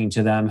flocking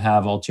to them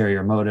have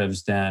ulterior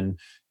motives than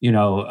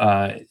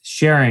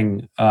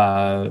sharing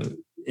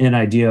an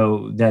idea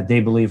that they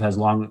believe has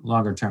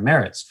longer term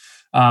merits.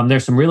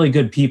 There's some really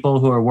good people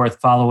who are worth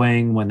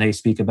following. When they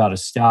speak about a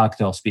stock,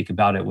 they'll speak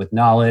about it with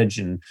knowledge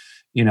and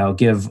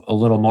give a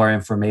little more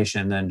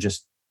information than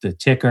just the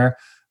ticker.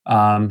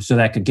 So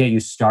that could get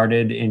you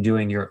started in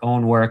doing your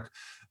own work.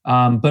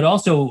 But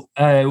also,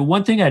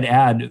 one thing I'd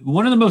add,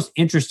 one of the most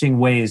interesting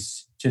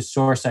ways to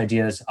source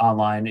ideas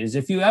online is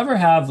if you ever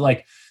have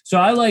so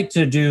I like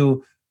to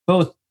do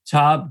both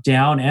top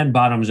down and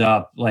bottoms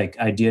up,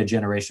 idea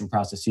generation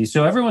processes.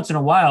 So every once in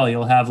a while,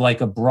 you'll have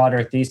a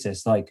broader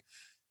thesis,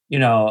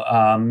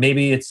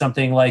 maybe it's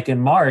something like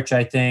in March,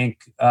 I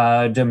think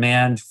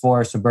demand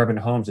for suburban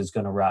homes is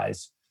going to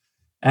rise.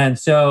 And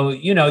so,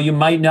 you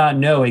might not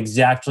know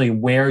exactly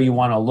where you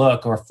want to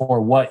look or for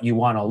what you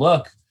want to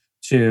look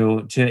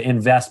to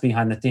invest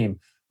behind the theme.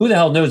 Who the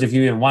hell knows if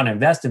you even want to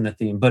invest in the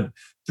theme? But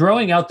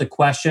throwing out the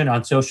question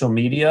on social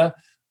media,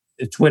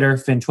 Twitter,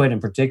 FinTwit in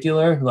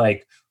particular,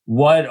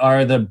 what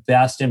are the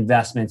best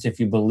investments if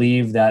you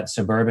believe that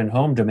suburban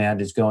home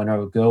demand is going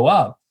to go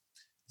up?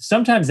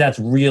 Sometimes that's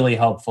really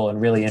helpful and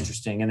really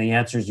interesting. And the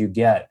answers you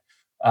get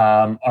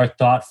are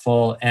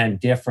thoughtful and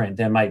different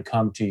than might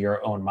come to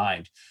your own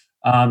mind.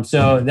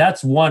 So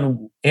that's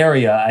one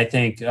area I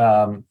think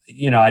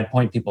I'd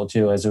point people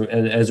to as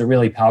a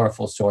really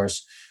powerful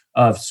source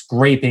of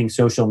scraping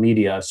social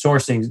media,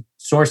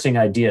 sourcing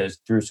ideas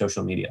through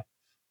social media.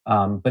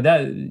 But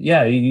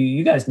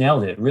you guys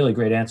nailed it. Really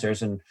great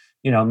answers. And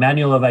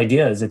manual of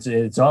ideas.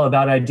 It's all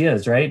about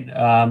ideas, right?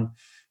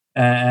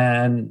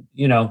 Reading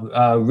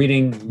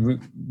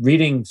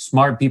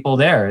smart people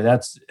there.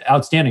 That's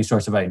outstanding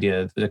source of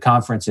ideas. The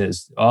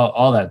conferences,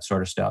 all that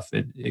sort of stuff.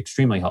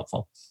 Extremely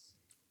helpful.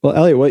 Well,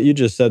 Elliot, what you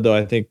just said, though,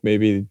 I think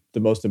maybe the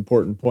most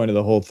important point of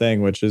the whole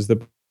thing, which is the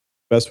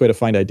best way to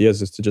find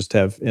ideas is to just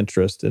have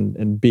interest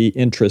and be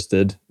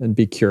interested and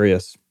be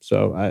curious.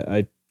 So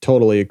I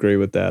totally agree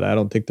with that. I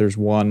don't think there's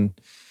one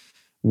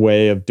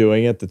way of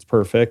doing it that's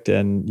perfect,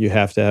 and you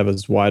have to have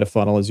as wide a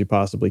funnel as you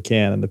possibly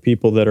can. And the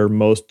people that are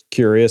most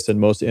curious and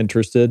most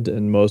interested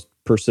and most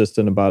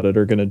persistent about it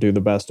are going to do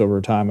the best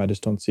over time. I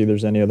just don't see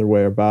there's any other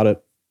way about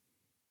it.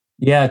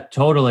 Yeah,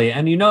 totally.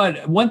 And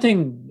one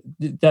thing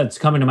that's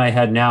coming to my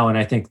head now, and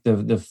I think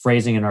the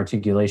phrasing and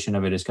articulation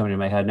of it is coming to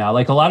my head now.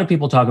 Like a lot of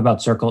people talk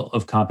about circle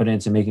of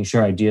competence and making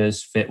sure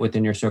ideas fit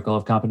within your circle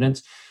of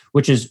competence,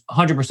 which is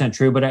 100%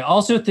 true. But I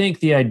also think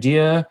the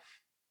idea,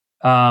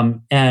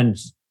 and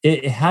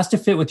it has to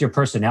fit with your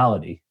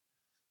personality.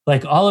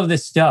 Like all of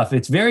this stuff,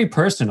 it's very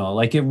personal.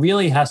 Like it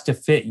really has to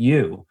fit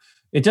you.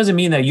 It doesn't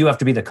mean that you have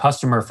to be the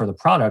customer for the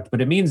product,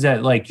 but it means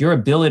that like your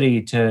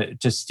ability to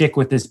stick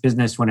with this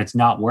business when it's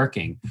not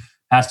working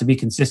has to be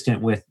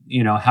consistent with,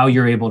 how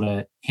you're able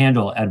to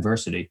handle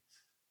adversity.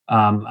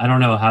 I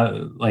don't know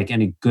how, like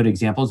any good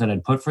examples that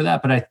I'd put for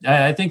that, but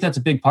I think that's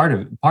a big part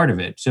of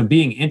it. So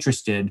being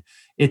interested,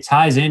 it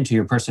ties into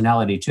your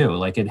personality too.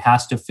 Like it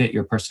has to fit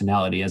your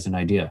personality as an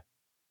idea.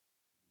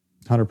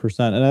 100%.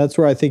 And that's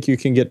where I think you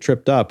can get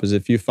tripped up, is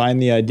if you find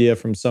the idea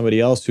from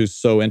somebody else who's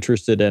so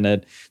interested in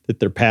it, that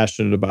they're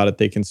passionate about it,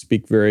 they can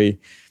speak very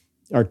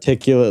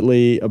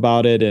articulately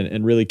about it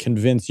and really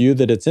convince you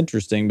that it's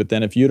interesting. But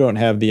then if you don't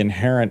have the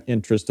inherent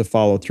interest to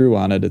follow through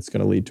on it, it's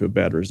going to lead to a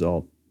bad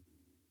result.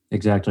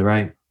 Exactly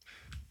right.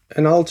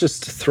 And I'll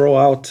just throw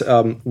out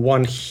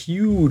one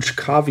huge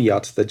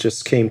caveat that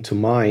just came to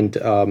mind,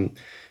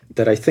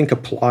 that I think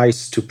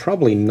applies to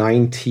probably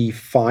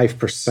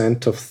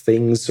 95% of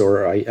things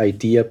or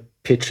idea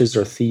pitches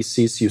or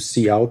theses you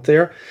see out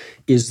there,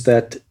 is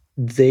that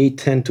they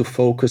tend to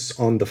focus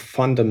on the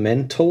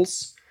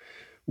fundamentals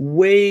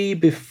way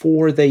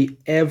before they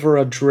ever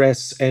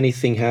address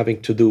anything having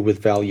to do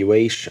with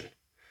valuation.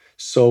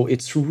 So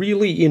it's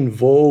really in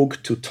vogue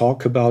to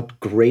talk about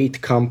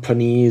great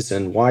companies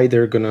and why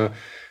they're going to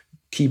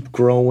keep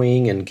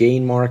growing and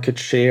gain market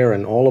share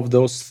and all of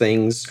those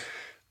things.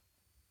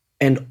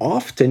 And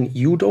often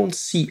you don't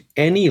see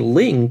any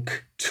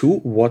link to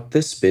what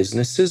this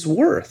business is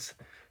worth.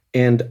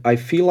 And I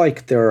feel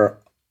like there are a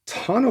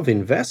ton of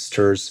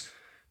investors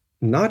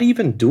not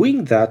even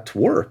doing that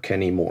work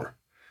anymore.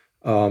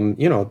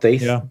 They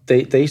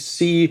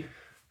see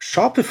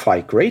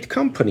Shopify, great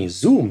company,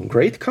 Zoom,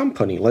 great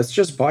company, let's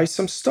just buy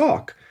some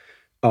stock.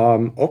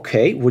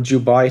 Okay, would you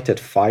buy it at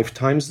 5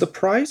 times the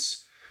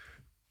price?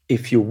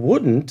 If you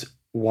wouldn't,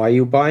 why are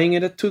you buying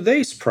it at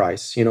today's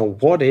price?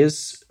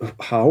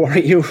 How are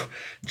you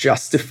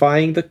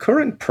justifying the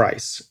current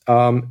price?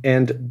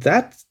 And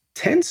that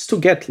tends to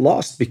get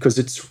lost because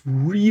it's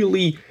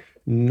really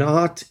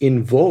not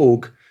in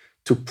vogue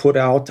to put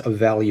out a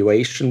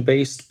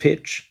valuation-based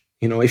pitch.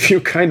 If you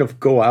kind of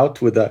go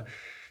out with a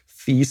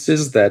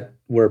thesis that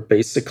where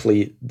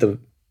basically the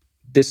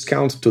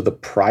discount to the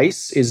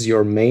price is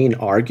your main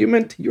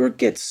argument, you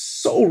get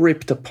so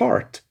ripped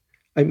apart.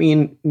 I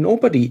mean,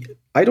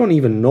 I don't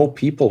even know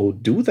people who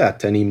do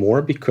that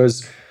anymore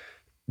because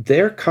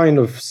they're kind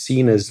of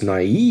seen as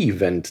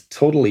naive and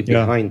totally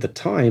behind the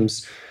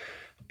times.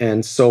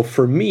 And so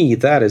for me,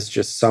 that is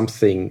just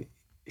something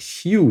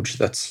huge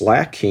that's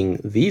lacking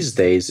these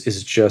days,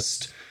 is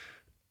just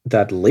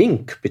that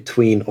link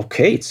between,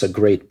 okay, it's a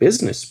great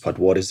business, but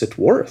what is it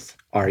worth?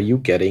 Are you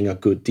getting a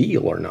good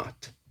deal or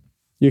not?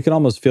 You can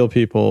almost feel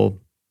people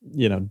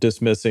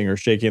dismissing or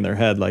shaking their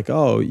head like,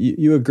 oh,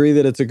 you agree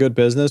that it's a good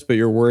business, but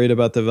you're worried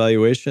about the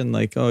valuation.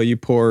 Like, oh, you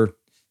poor,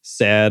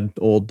 sad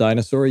old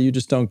dinosaur, you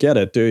just don't get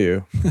it, do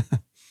you?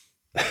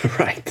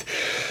 Right.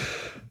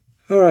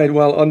 All right.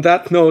 Well, on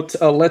that note,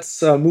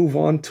 let's move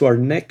on to our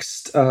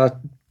next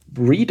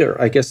reader,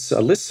 I guess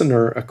a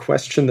listener, a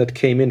question that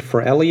came in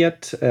for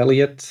Elliot.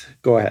 Elliot,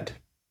 go ahead.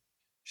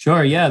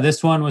 Sure. Yeah.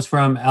 This one was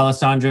from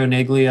Alessandro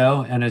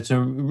Neglio, and it's a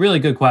really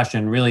good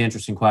question, really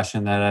interesting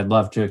question that I'd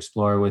love to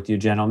explore with you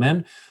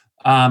gentlemen.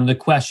 The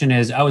question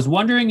is, I was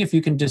wondering if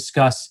you can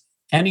discuss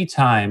any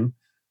time,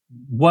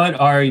 what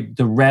are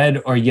the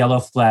red or yellow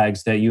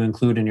flags that you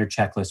include in your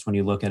checklist when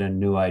you look at a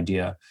new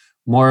idea?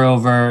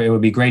 Moreover, it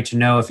would be great to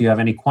know if you have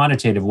any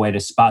quantitative way to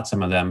spot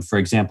some of them. For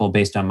example,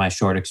 based on my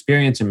short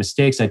experience and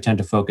mistakes, I tend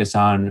to focus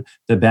on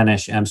the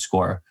Benesch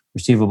M-score,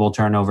 receivable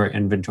turnover,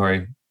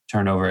 inventory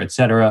turnover, et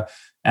cetera,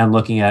 and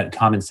looking at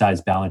common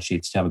size balance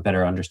sheets to have a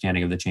better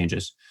understanding of the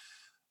changes.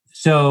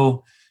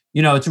 So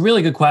It's a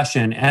really good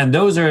question. And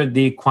those are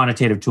the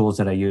quantitative tools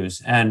that I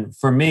use. And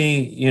for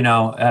me,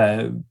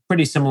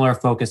 pretty similar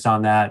focus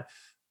on that.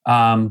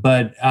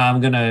 But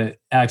I'm going to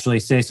actually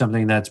say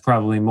something that's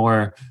probably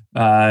more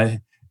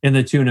in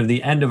the tune of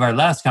the end of our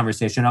last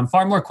conversation. I'm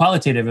far more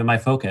qualitative in my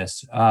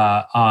focus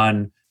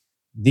on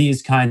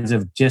these kinds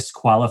of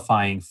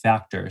disqualifying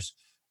factors.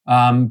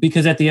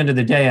 Because at the end of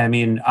the day, I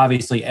mean,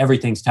 obviously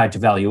everything's tied to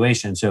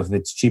valuation. So if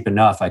it's cheap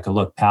enough, I could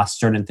look past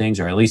certain things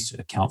or at least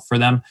account for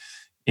them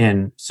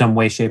in some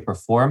way, shape, or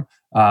form.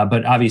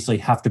 But obviously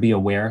have to be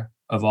aware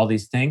of all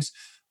these things.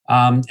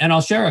 And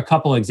I'll share a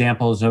couple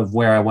examples of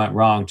where I went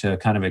wrong to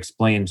kind of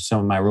explain some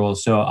of my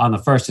rules. So on the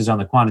first is on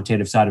the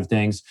quantitative side of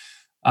things.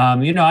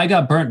 I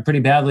got burnt pretty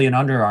badly in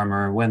Under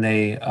Armour when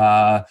they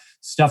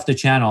stuffed the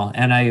channel.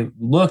 And I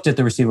looked at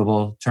the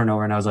receivable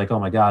turnover and I was like, oh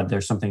my God,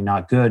 there's something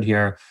not good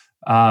here.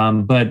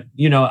 But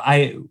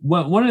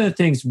one of the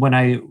things when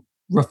I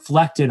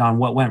reflected on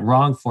what went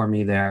wrong for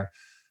me there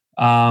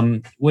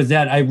was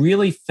that I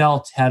really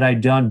felt had I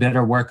done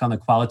better work on the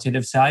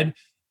qualitative side,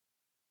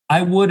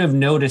 I would have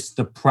noticed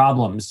the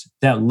problems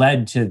that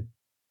led to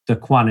the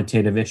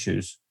quantitative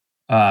issues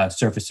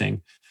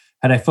surfacing.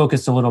 Had I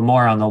focused a little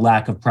more on the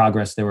lack of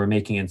progress they were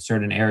making in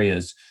certain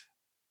areas,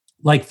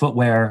 like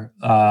footwear,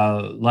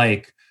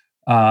 like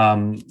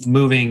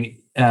moving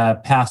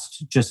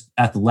past just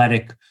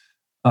athletic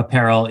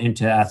apparel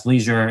into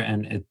athleisure,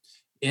 and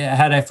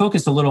had I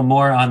focused a little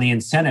more on the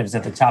incentives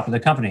at the top of the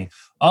company,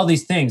 all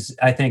these things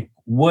I think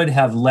would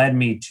have led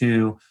me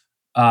to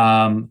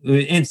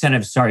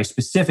incentives. Sorry,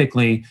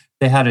 specifically,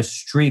 they had a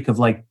streak of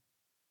like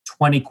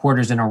 20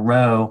 quarters in a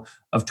row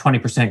of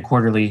 20%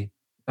 quarterly,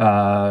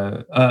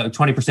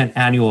 20%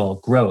 annual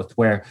growth,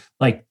 where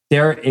like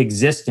their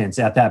existence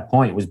at that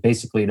point was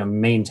basically to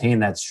maintain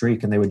that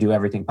streak, and they would do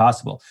everything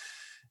possible.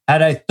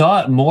 Had I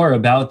thought more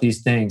about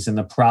these things and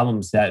the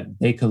problems that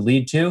they could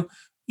lead to,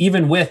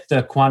 even with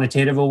the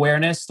quantitative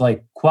awareness,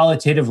 like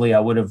qualitatively, I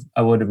would have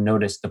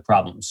noticed the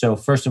problem. So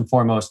first and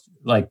foremost,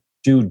 like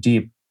do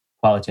deep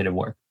qualitative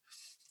work.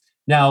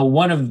 Now,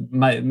 one of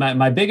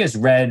my biggest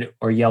red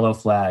or yellow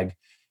flag,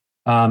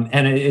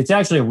 and it's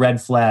actually a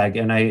red flag,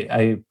 and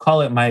I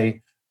call it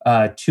my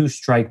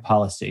 2-strike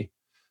policy.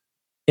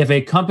 If a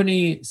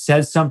company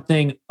says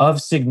something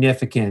of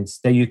significance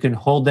that you can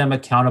hold them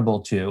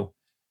accountable to,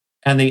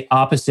 and the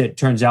opposite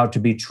turns out to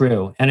be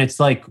true. And it's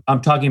like,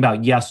 I'm talking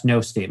about yes,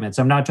 no statements.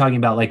 I'm not talking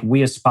about like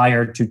we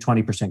aspire to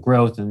 20%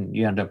 growth and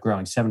you end up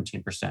growing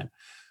 17%.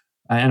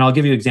 And I'll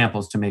give you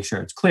examples to make sure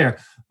it's clear.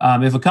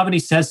 If a company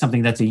says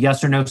something that's a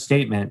yes or no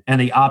statement and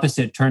the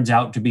opposite turns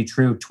out to be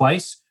true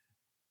twice,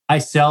 I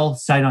sell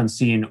sight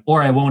unseen,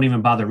 or I won't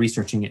even bother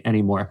researching it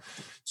anymore.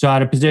 So I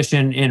had a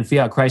position in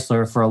Fiat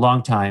Chrysler for a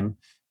long time.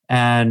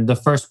 And the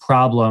first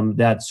problem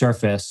that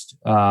surfaced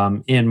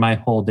in my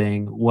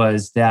holding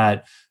was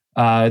that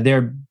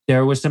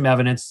there was some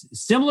evidence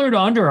similar to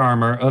Under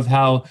Armour of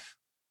how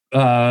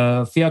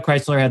Fiat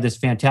Chrysler had this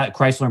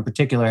Chrysler in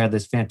particular had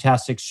this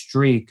fantastic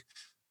streak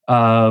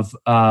of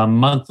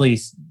monthly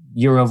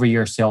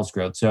year-over-year sales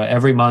growth. So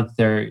every month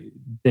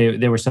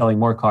they were selling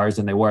more cars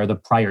than they were the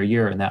prior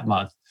year in that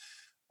month.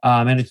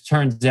 And it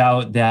turns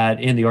out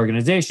that in the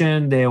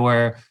organization they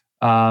were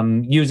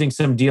using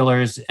some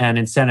dealers and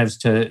incentives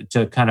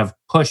to kind of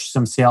push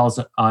some sales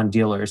on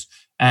dealers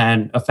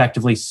and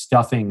effectively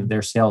stuffing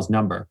their sales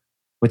number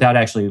without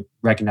actually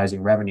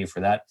recognizing revenue for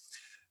that.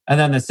 And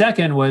then the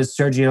second was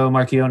Sergio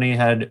Marchionne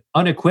had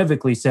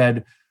unequivocally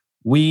said,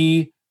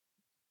 we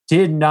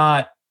did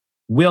not,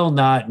 will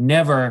not,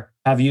 never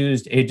have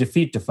used a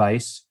defeat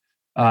device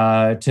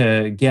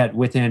to get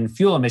within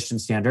fuel emission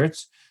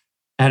standards.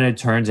 And it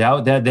turns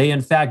out that they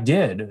in fact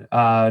did.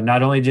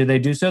 Not only did they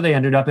do so, they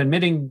ended up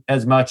admitting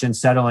as much and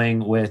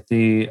settling with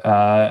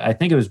I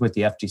think it was with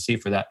the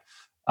FTC for that.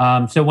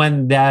 So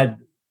when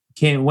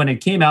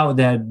it came out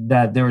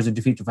that there was a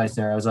defeat device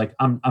there, I was like,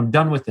 I'm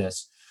done with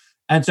this.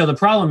 And so the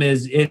problem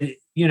is, it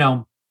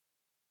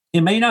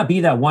may not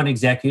be that one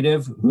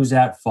executive who's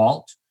at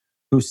fault,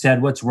 who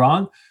said what's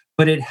wrong,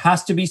 but it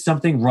has to be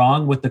something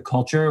wrong with the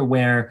culture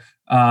where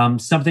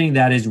something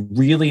that is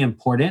really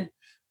important,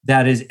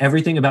 that is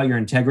everything about your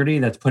integrity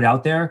that's put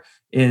out there,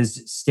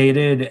 is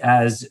stated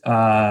as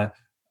no,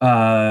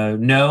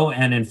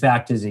 and in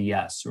fact is a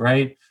yes,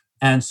 right?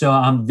 And so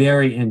I'm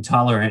very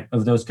intolerant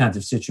of those kinds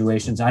of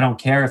situations. I don't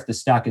care if the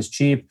stock is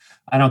cheap.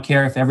 I don't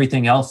care if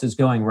everything else is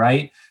going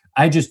right.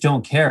 I just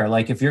don't care.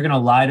 Like if you're going to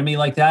lie to me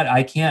like that,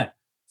 I can't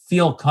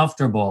feel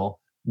comfortable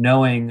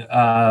knowing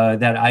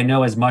that I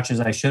know as much as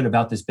I should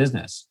about this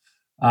business.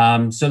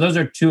 So those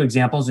are two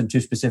examples in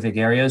two specific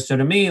areas. So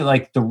to me,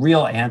 like the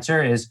real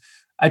answer is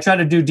I try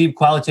to do deep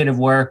qualitative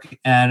work,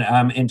 and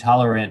I'm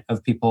intolerant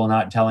of people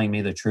not telling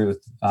me the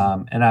truth.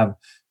 And I've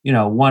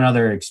one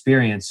other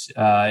experience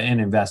in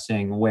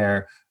investing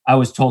where I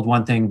was told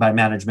one thing by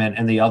management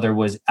and the other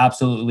was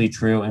absolutely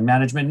true, and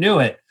management knew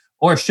it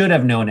or should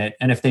have known it.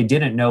 And if they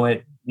didn't know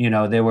it,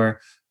 they were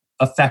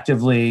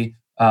effectively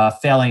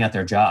failing at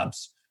their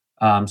jobs.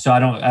 So I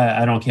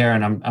don't care,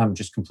 and I'm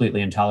just completely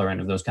intolerant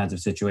of those kinds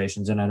of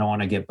situations, and I don't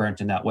want to get burnt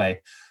in that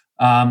way.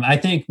 I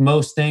think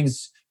most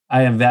things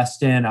I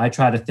invest in, I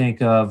try to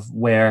think of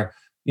where,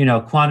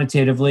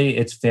 quantitatively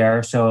it's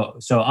fair. So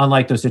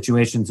unlike those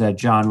situations that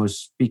John was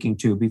speaking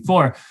to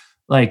before,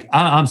 like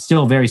I'm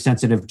still very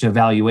sensitive to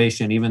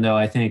valuation, even though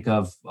I think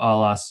of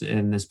all us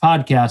in this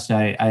podcast,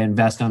 I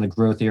invest on the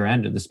growthier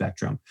end of the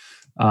spectrum.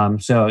 I'm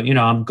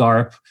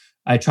GARP.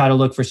 I try to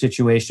look for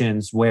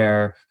situations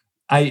where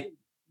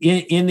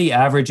in the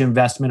average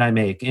investment I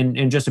make,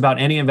 in just about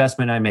any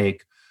investment I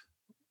make,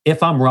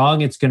 if I'm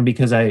wrong, it's going to be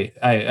because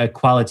I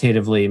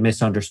qualitatively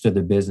misunderstood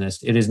the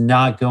business. It is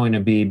not going to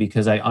be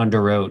because I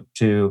underwrote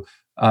to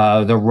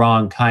the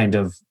wrong kind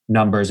of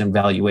numbers and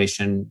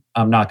valuation.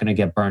 I'm not going to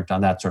get burnt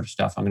on that sort of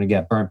stuff. I'm going to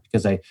get burnt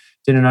because I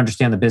didn't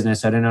understand the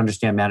business. I didn't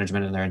understand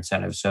management and their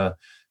incentives.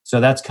 So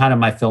that's kind of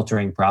my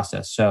filtering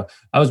process. So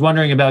I was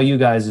wondering about you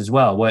guys as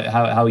well.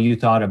 How you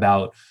thought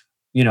about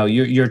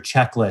your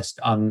checklist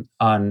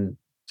on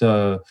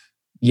the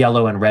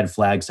yellow and red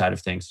flag side of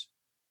things.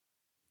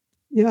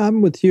 Yeah,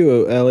 I'm with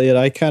you, Elliot.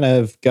 I kind of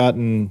have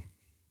gotten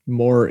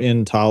more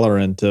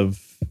intolerant of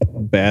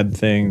bad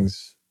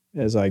things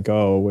as I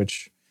go,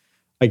 which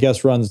I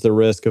guess runs the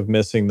risk of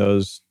missing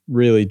those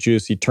really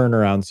juicy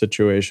turnaround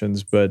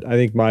situations. But I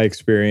think my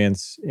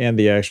experience and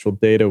the actual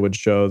data would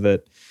show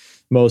that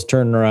most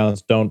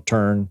turnarounds don't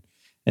turn.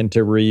 And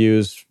to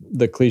reuse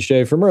the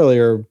cliche from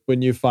earlier,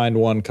 when you find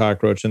one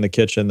cockroach in the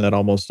kitchen, that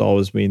almost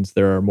always means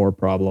there are more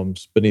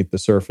problems beneath the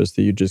surface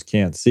that you just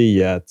can't see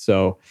yet.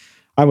 So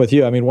I'm with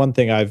you. I mean, one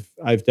thing I've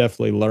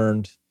definitely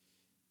learned,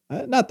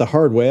 not the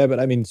hard way, but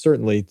I mean,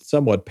 certainly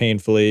somewhat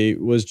painfully,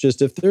 was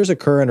just if there's a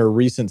current or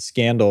recent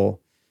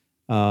scandal,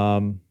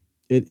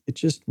 it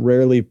just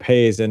rarely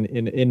pays. And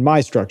in my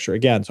structure,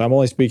 again, so I'm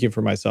only speaking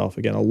for myself,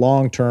 again, a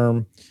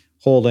long-term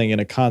holding in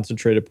a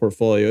concentrated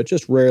portfolio, it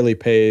just rarely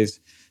pays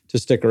to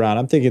stick around.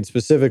 I'm thinking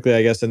specifically,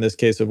 I guess, in this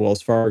case of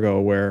Wells Fargo,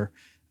 where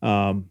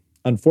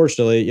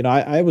unfortunately,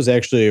 I was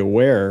actually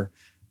aware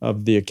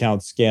of the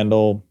account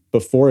scandal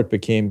before it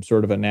became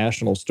sort of a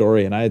national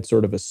story. And I had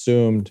sort of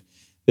assumed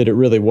that it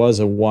really was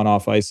a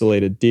one-off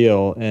isolated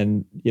deal.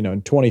 And,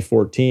 in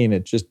 2014,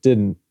 it just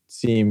didn't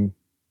seem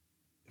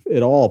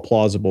at all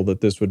plausible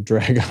that this would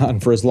drag on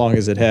for as long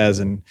as it has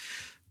and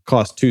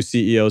cost two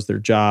CEOs their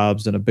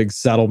jobs and a big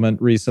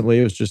settlement recently.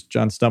 It was just,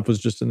 John Stumpf was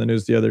just in the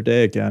news the other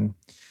day again.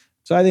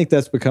 So I think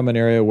that's become an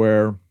area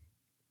where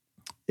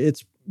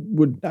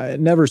I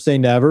never say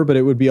never, but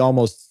it would be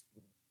almost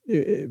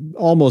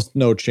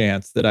no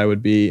chance that I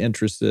would be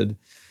interested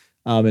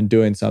in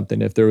doing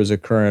something if there was a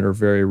current or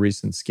very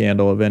recent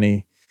scandal of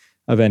any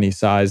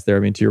size there.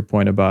 I mean, to your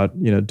point about,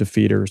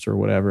 defeaters or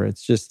whatever,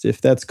 it's just,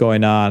 if that's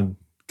going on,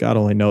 God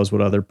only knows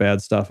what other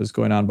bad stuff is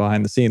going on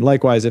behind the scene.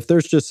 Likewise, if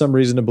there's just some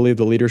reason to believe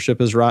the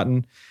leadership is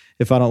rotten,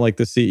 if I don't like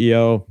the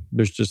CEO,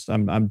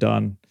 I'm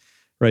done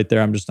right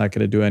there. I'm just not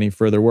going to do any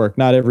further work.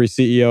 Not every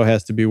CEO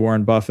has to be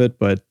Warren Buffett,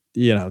 but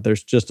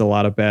there's just a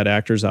lot of bad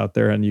actors out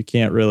there, and you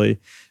can't really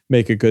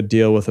make a good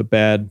deal with a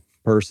bad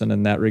person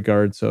in that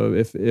regard. So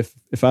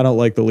if I don't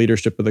like the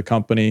leadership of the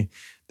company,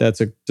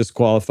 that's a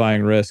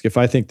disqualifying risk. If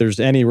I think there's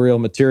any real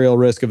material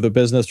risk of the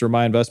business or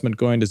my investment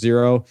going to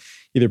zero,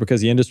 either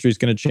because the industry is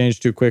going to change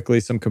too quickly,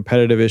 some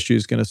competitive issue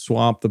is going to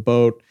swamp the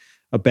boat,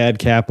 a bad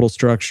capital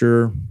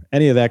structure,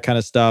 any of that kind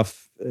of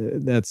stuff,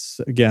 that's,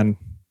 again,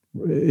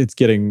 it's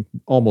getting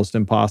almost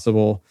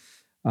impossible.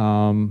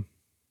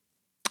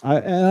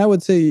 I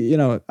would say,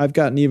 I've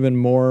gotten even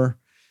more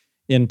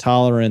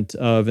intolerant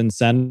of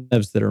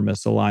incentives that are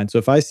misaligned. So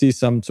if I see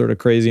some sort of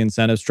crazy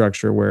incentive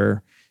structure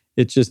where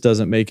it just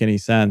doesn't make any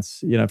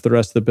sense, if the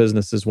rest of the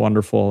business is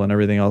wonderful and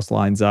everything else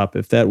lines up,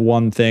 if that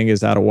one thing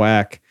is out of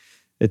whack,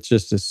 it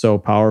just is so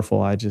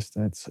powerful.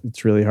 It's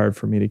really hard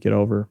for me to get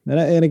over.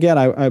 And again,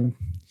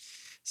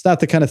 it's not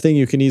the kind of thing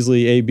you can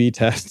easily A/B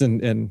test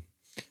and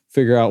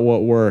figure out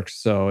what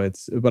works.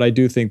 But I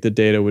do think the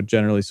data would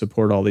generally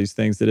support all these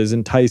things, that as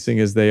enticing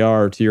as they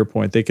are, to your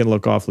point, they can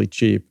look awfully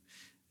cheap.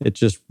 It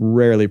just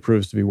rarely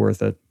proves to be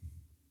worth it.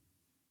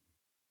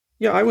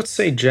 Yeah, I would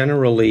say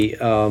generally,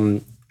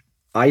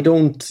 I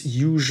don't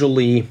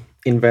usually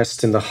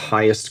invest in the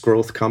highest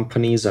growth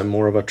companies. I'm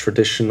more of a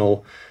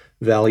traditional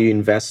value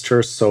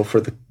investor. So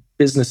for the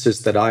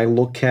businesses that I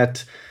look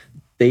at,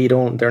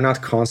 they're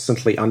not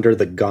constantly under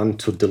the gun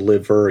to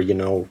deliver,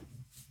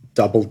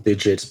 double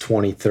digit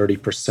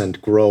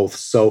 20-30% growth.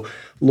 So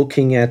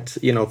looking at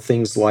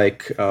things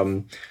like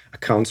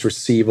accounts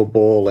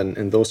receivable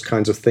and those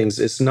kinds of things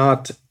is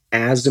not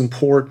as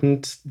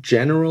important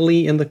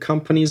generally in the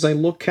companies I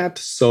look at.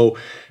 So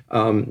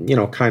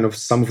kind of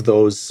some of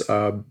those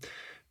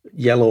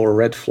yellow or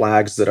red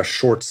flags that a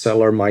short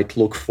seller might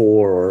look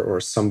for, or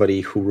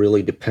somebody who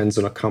really depends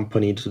on a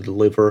company to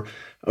deliver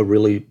a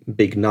really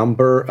big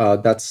number,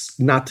 that's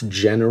not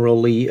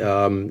generally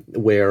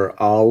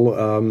where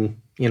I'll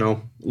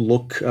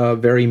look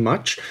very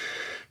much.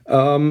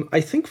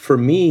 I think for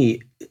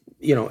me,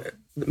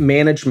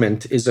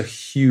 management is a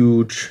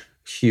huge,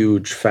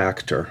 huge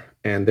factor.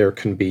 And there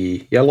can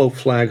be yellow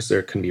flags,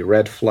 there can be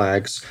red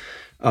flags,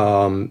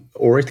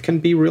 or it can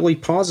be really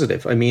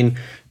positive. I mean,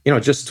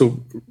 just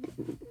to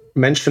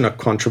mention a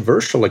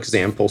controversial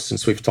example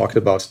since we've talked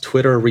about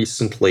Twitter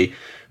recently.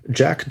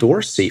 Jack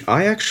Dorsey,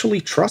 I actually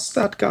trust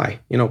that guy.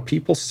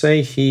 People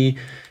say he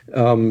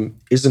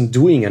isn't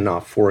doing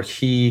enough, or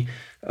he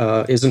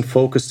isn't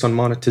focused on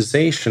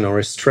monetization, or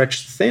is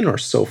stretched thin, or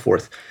so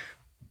forth.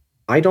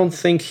 I don't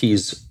think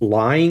he's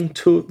lying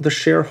to the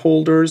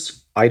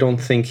shareholders. I don't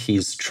think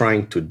he's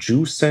trying to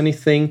juice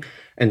anything.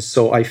 And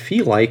so I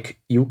feel like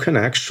you can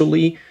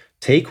actually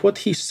take what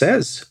he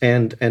says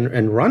and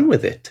run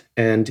with it.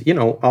 And,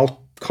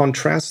 I'll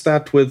contrast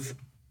that with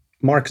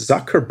Mark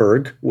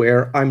Zuckerberg,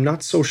 where I'm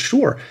not so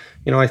sure.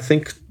 I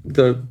think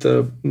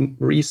the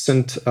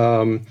recent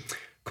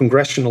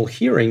congressional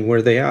hearing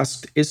where they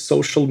asked, is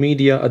social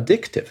media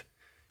addictive?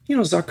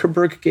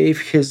 Zuckerberg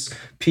gave his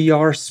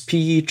PR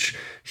speech.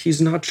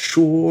 He's not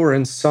sure,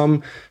 and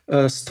some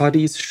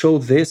studies show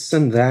this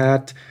and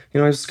that.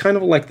 It's kind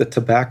of like the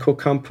tobacco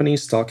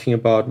companies talking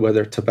about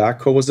whether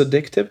tobacco was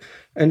addictive.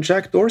 And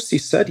Jack Dorsey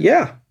said,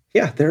 yeah,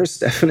 there's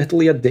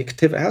definitely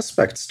addictive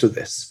aspects to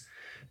this.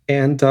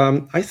 And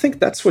I think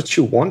that's what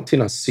you want in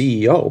a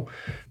CEO,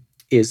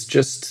 is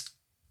just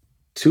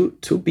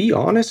to be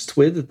honest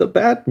with the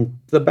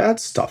bad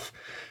stuff.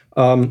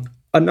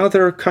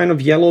 Another kind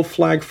of yellow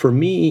flag for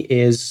me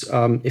is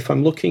if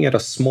I'm looking at a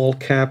small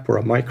cap or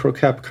a micro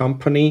cap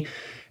company,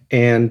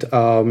 and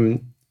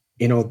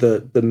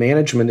the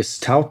management is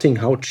touting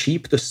how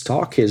cheap the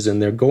stock is,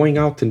 and they're going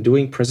out and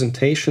doing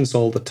presentations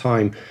all the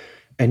time,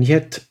 and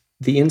yet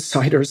the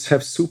insiders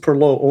have super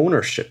low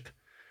ownership.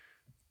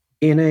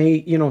 In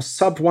a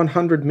sub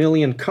 100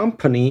 million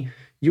company,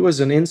 you as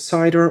an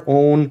insider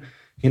own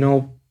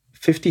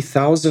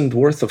 50,000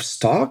 worth of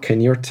stock,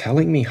 and you're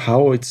telling me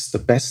how it's the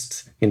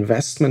best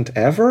investment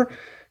ever?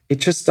 It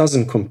just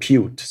doesn't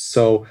compute.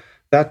 So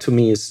that to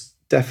me is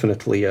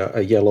definitely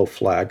a yellow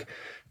flag.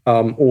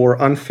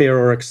 Or unfair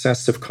or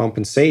excessive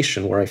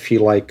compensation, where I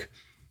feel like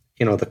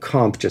the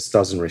comp just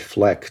doesn't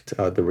reflect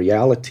the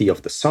reality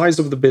of the size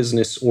of the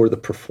business or the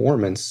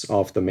performance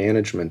of the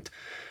management.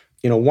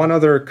 One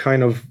other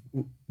kind of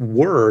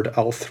word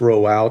I'll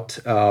throw out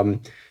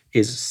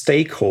is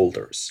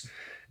stakeholders.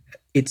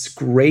 It's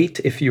great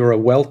if you're a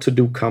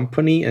well-to-do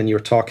company and you're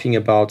talking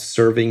about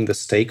serving the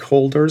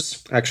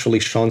stakeholders.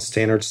 Actually, Sean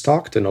Stannard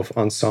Stockton of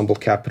Ensemble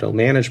Capital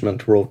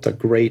Management wrote a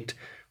great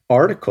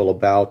article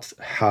about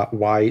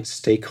why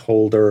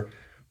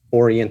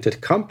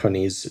stakeholder-oriented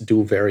companies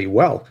do very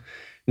well.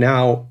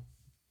 Now,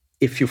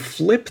 if you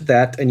flip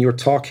that and you're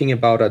talking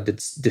about a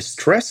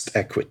distressed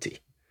equity,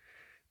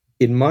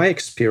 in my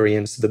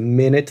experience, the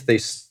minute they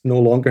no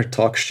longer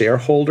talk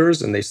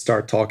shareholders and they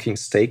start talking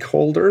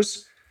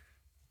stakeholders,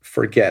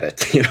 forget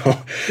it,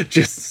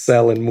 just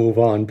sell and move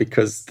on,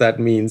 because that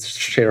means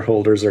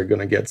shareholders are going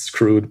to get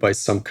screwed by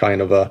some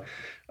kind of a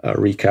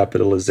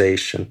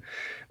recapitalization.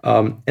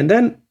 And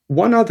then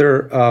one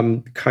other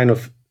kind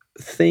of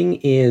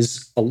thing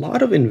is a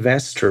lot of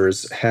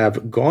investors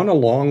have gone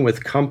along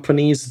with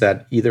companies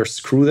that either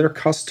screw their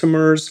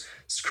customers,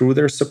 screw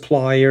their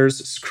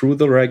suppliers, screw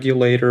the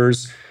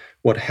regulators,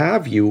 what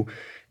have you.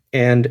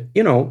 And,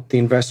 the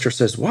investor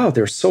says, wow,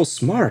 they're so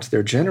smart.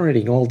 They're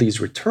generating all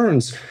these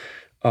returns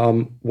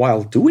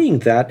while doing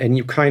that. And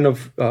you kind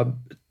of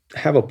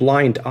have a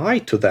blind eye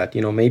to that.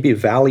 Maybe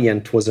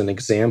Valiant was an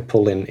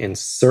example in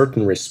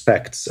certain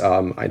respects.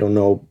 I don't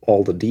know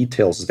all the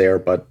details there,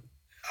 but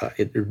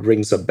it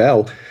rings a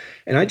bell.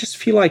 And I just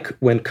feel like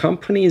when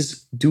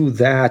companies do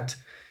that,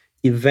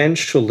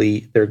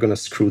 eventually they're going to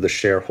screw the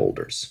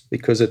shareholders,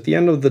 because at the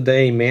end of the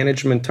day,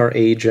 management are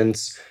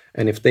agents.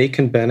 And if they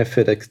can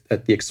benefit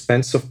at the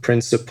expense of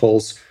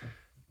principals,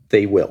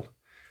 they will.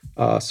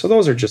 So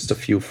those are just a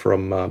few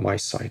from my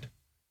side.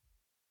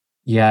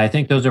 Yeah, I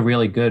think those are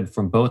really good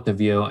from both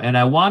of you. And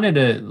I wanted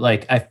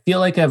to, I feel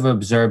like I've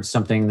observed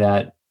something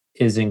that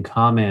is in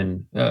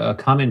common, a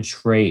common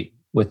trait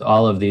with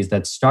all of these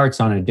that starts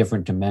on a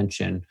different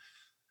dimension.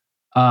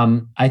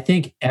 I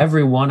think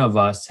every one of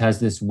us has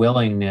this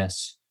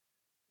willingness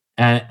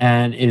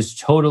and is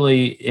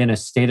totally in a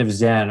state of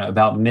zen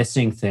about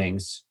missing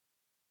things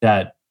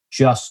that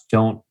just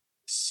don't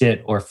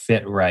sit or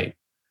fit right.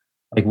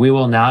 Like, we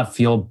will not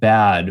feel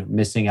bad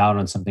missing out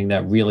on something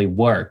that really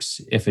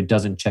works if it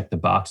doesn't check the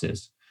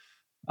boxes.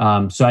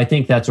 So I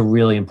think that's a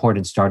really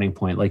important starting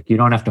point. Like, you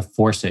don't have to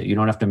force it. You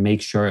don't have to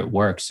make sure it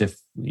works. If,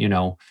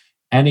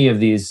 any of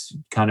these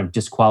kind of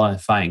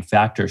disqualifying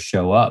factors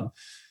show up,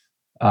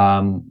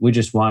 we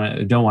just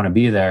don't want to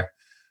be there.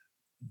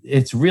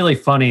 It's really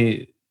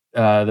funny,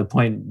 the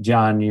point,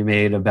 John, you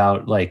made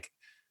about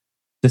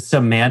the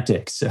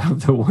semantics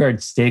of the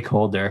word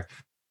stakeholder.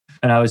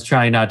 And I was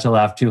trying not to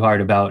laugh too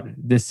hard about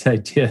this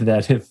idea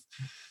that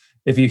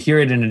if you hear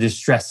it in a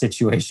distressed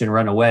situation,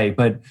 run away.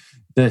 But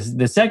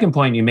the second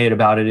point you made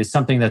about it is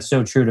something that's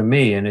so true to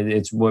me, and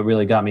it's what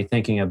really got me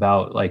thinking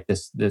about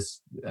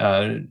this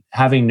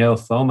having no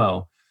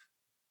FOMO.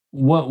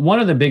 One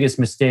of the biggest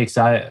mistakes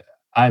I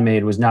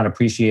made was not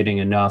appreciating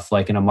enough,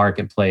 in a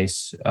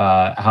marketplace,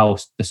 how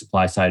the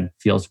supply side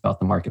feels about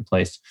the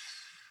marketplace.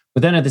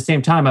 But then at the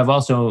same time, I've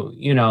also,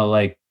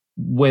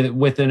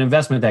 with an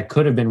investment that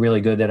could have been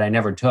really good that I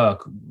never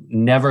took,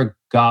 never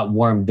got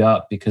warmed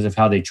up because of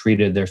how they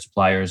treated their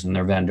suppliers and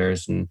their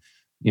vendors, and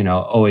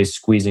always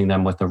squeezing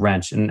them with a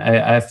wrench. And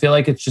I feel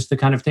like it's just the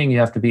kind of thing you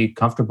have to be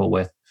comfortable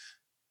with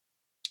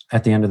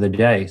at the end of the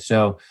day.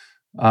 So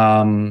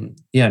no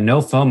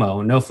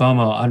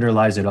FOMO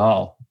underlies it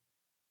all.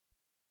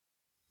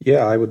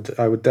 Yeah, I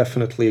would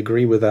definitely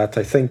agree with that.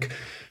 I think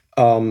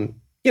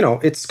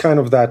it's kind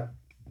of that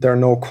there are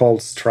no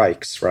called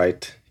strikes,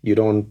 right?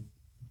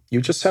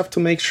 You just have to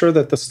make sure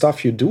that the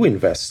stuff you do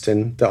invest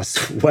in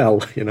does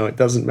well. It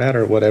doesn't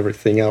matter what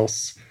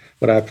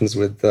happens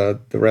with the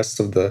rest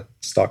of the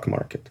stock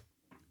market.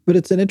 But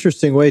it's an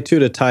interesting way, too,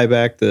 to tie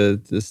back the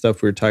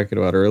stuff we were talking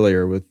about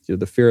earlier with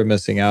the fear of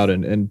missing out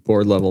and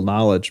board level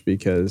knowledge,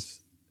 because,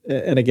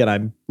 and again,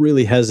 I'm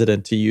really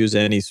hesitant to use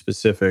any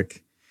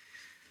specific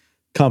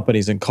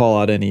companies and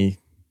call out any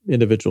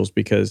individuals,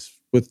 because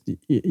with,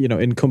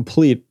 in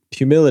complete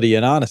humility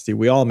and honesty,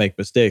 we all make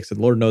mistakes, and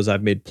Lord knows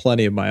I've made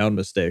plenty of my own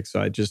mistakes.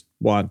 So I just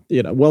want,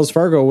 Wells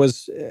Fargo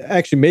was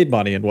actually made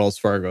money in Wells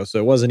Fargo, so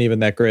it wasn't even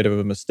that great of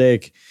a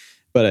mistake.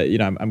 But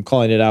I'm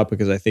calling it out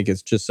because I think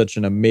it's just such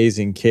an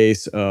amazing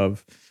case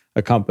of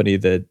a company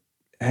that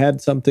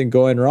had something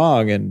going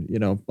wrong, and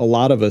a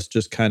lot of us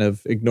just kind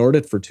of ignored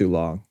it for too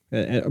long.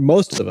 And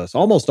most of us,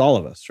 almost all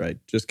of us, right,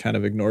 just kind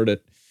of ignored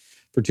it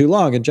for too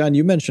long. And John,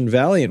 you mentioned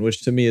Valeant,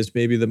 which to me is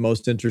maybe the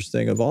most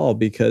interesting of all,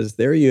 because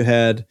there you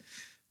had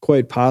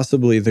quite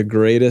possibly the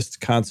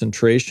greatest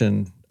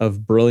concentration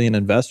of brilliant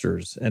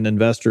investors, and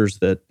investors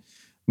that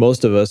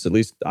most of us, at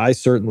least I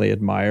certainly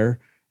admire,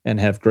 and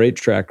have great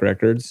track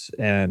records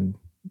and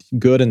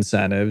good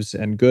incentives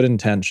and good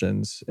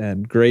intentions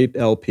and great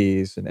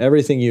LPs and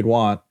everything you'd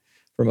want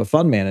from a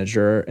fund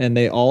manager. And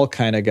they all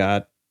kind of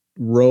got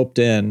roped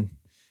in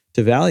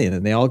to Valeant,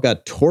 and they all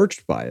got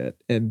torched by it.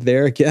 And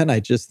there again, I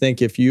just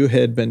think if you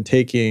had been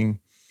taking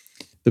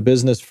the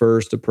business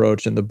first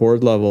approach and the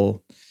board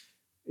level,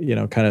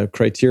 kind of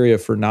criteria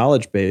for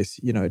knowledge base,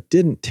 it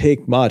didn't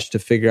take much to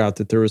figure out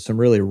that there was some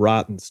really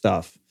rotten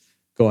stuff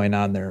going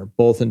on there,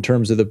 both in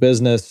terms of the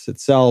business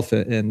itself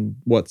and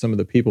what some of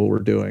the people were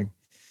doing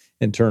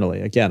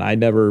internally. Again, I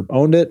never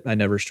owned it, I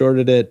never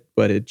shorted it,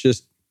 but it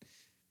just,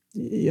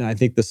 I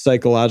think the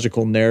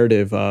psychological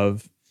narrative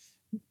of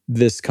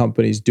this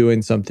company's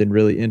doing something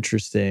really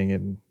interesting,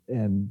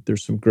 and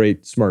there's some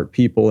great smart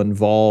people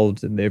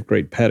involved, and they have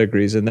great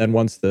pedigrees. And then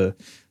once the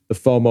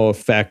FOMO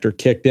factor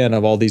kicked in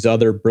of all these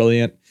other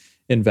brilliant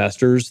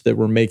investors that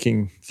were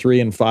making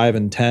 3 and 5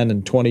 and 10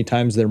 and 20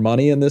 times their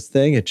money in this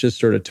thing, it just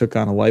sort of took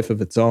on a life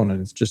of its own.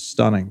 And it's just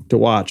stunning to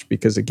watch,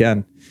 because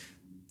again,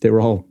 they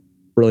were all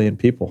brilliant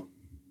people,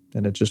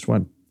 and it just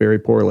went very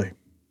poorly.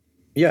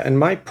 Yeah, and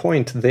my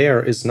point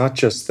there is not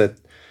just that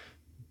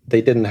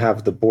they didn't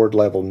have the board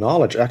level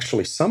knowledge.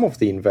 Actually, some of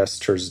the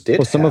investors did.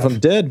 Well, some of them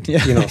did.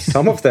 Yeah.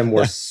 Some of them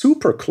were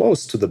super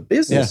close to the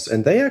business,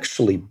 and they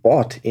actually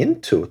bought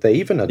into. They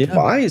even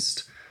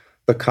advised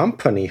the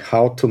company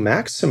how to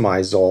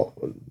maximize all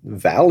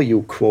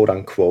value, quote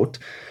unquote.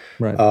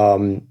 Right.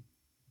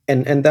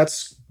 And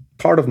that's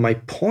part of my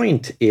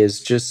point,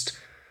 is just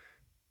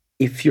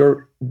if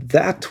you're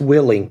that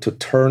willing to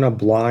turn a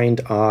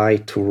blind eye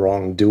to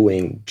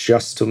wrongdoing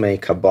just to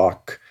make a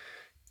buck,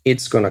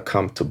 it's going to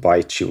come to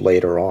bite you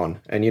later on.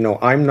 And,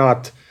 I'm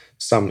not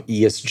some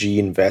ESG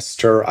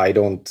investor. I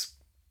don't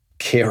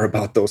care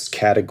about those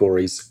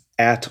categories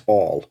at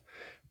all.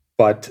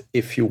 But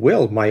if you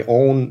will, my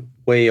own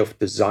way of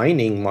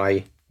designing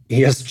my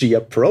ESG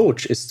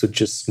approach is to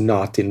just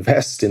not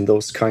invest in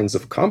those kinds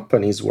of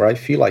companies where I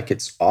feel like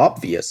it's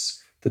obvious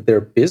that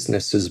their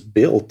business is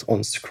built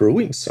on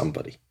screwing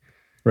somebody.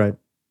 Right.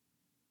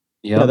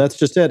 Yeah, that's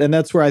just it. And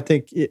that's where I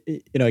think,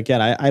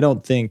 again, I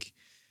don't think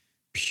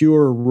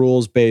pure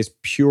rules-based,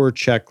 pure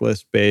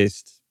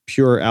checklist-based,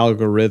 pure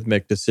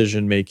algorithmic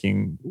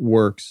decision-making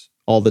works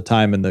all the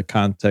time in the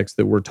context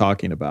that we're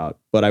talking about.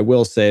 But I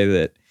will say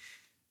that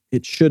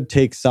it should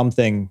take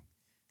something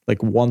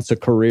like once a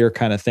career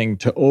kind of thing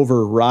to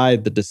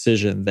override the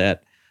decision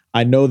that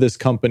I know this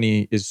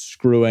company is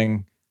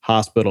screwing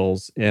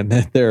hospitals, and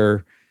that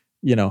their,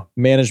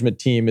 management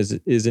team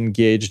is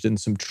engaged in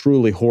some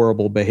truly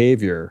horrible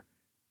behavior,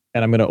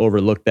 and I'm going to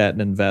overlook that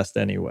and invest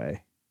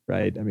anyway.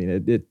 Right. I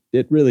mean,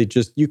 it really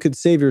just, you could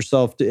save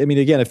yourself.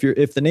 Again,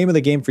 if the name of the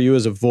game for you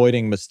is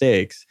avoiding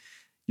mistakes,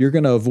 you're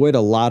going to avoid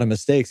a lot of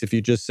mistakes if you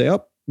just say,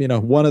 oh,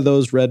 one of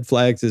those red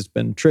flags has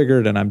been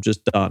triggered and I'm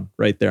just done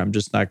right there. I'm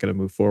just not going to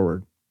move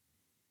forward.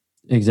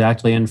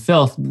 Exactly. And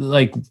Phil,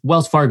 like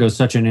Wells Fargo is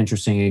such an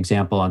interesting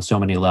example on so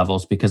many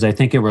levels, because I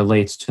think it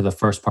relates to the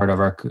first part of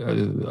our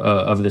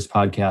of this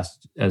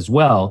podcast as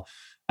well.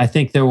 I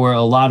think there were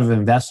a lot of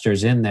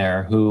investors in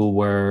there who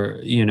were,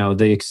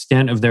 the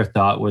extent of their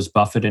thought was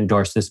Buffett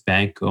endorsed this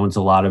bank, owns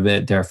a lot of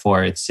it,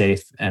 therefore it's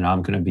safe and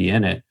I'm going to be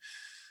in it.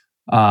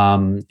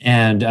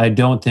 And I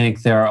don't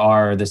think there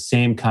are the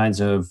same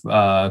kinds of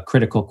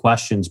critical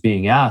questions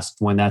being asked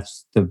when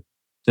that's the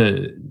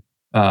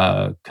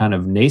kind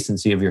of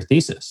nascency of your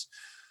thesis.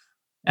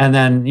 And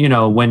then,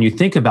 when you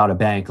think about a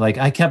bank, like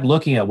I kept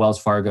looking at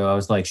Wells Fargo, I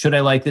was like, should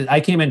I like this? I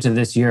came into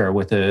this year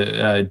with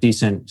a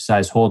decent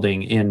size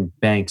holding in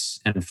banks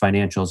and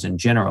financials in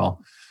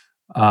general.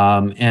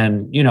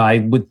 And I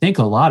would think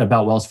a lot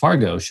about Wells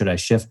Fargo. Should I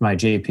shift my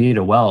JP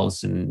to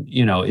Wells? And,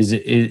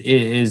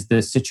 is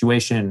the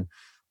situation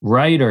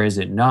right or is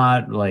it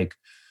not? Like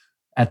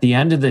at the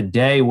end of the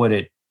day, what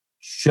it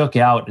shook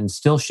out and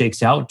still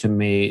shakes out to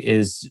me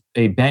is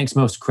a bank's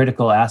most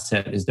critical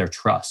asset is their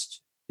trust.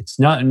 It's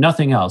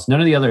nothing else. None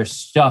of the other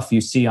stuff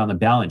you see on the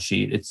balance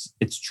sheet.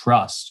 It's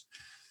trust.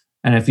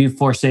 And if you've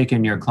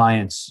forsaken your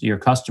clients, your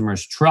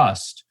customers'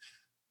 trust,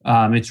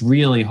 it's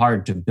really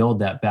hard to build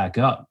that back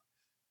up.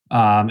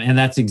 And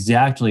that's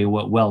exactly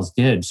what Wells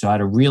did. So I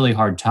had a really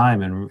hard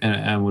time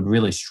and would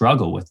really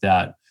struggle with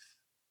that.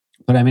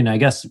 But I mean, I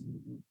guess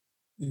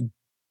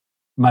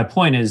my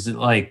point is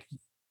like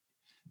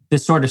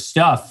this sort of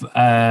stuff,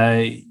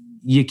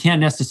 you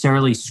can't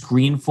necessarily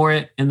screen for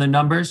it in the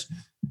numbers.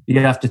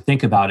 You have to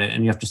think about it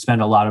and you have to spend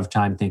a lot of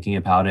time thinking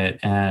about it.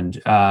 And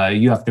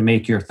you have to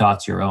make your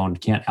thoughts your own.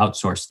 Can't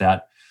outsource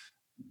that.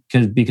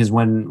 Because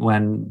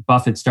when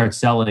Buffett starts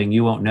selling,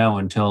 you won't know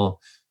until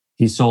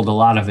he sold a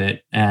lot of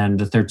it and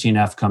the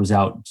 13F comes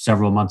out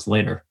several months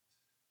later.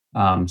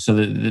 So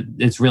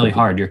it's really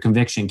hard. Your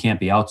conviction can't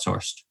be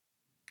outsourced.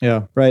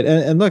 Yeah, right.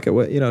 And look at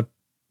what,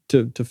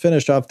 to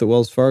finish off the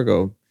Wells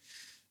Fargo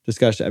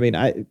discussion. I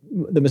mean,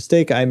 the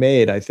mistake I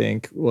made, I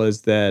think,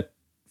 was that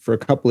for a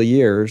couple of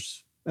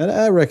years, and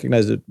I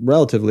recognized it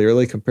relatively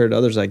early compared to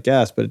others, I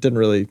guess, but it didn't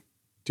really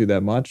do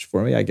that much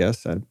for me, I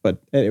guess. But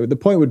anyway, the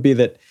point would be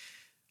that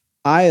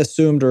I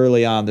assumed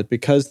early on that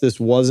because this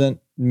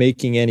wasn't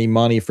making any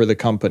money for the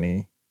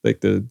company,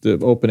 like the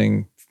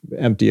opening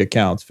empty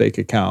accounts, fake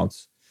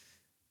accounts,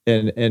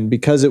 and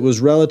because it was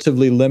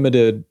relatively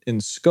limited in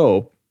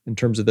scope in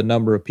terms of the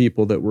number of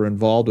people that were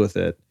involved with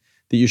it,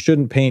 that you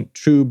shouldn't paint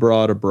too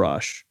broad a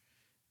brush.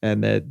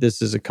 And that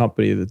this is a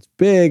company that's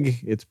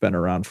big, it's been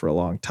around for a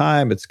long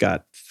time, it's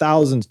got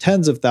thousands,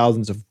 tens of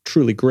thousands of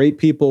truly great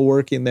people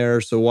working there,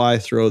 so why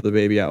throw the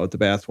baby out with the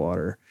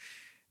bathwater?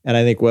 And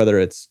I think whether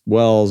it's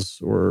Wells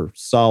or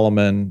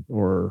Salomon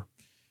or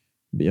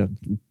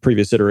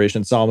previous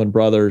iteration, Salomon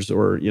Brothers,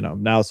 or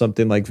now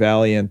something like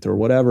Valiant or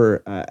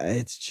whatever,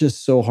 it's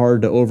just so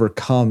hard to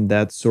overcome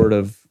that sort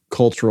of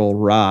cultural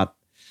rot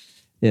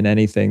in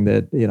anything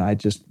that I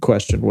just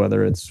question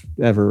whether it's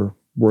ever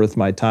worth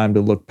my time to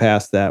look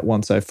past that.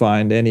 Once I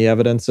find any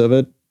evidence of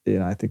it,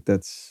 I think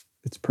it's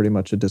pretty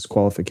much a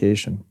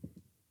disqualification.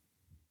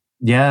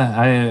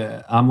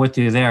 Yeah, I'm with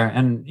you there.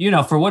 And,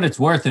 for what it's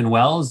worth in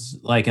Wells,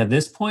 like at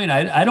this point,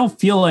 I don't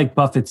feel like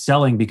Buffett's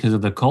selling because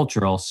of the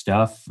cultural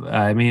stuff.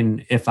 I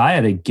mean, if I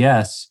had a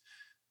guess,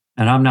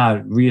 and I'm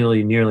not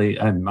really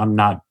I'm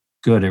not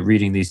good at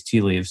reading these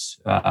tea leaves,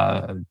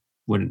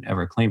 wouldn't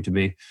ever claim to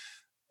be.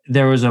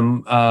 There was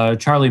a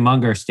Charlie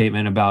Munger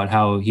statement about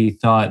how he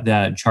thought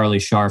that Charlie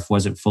Scharf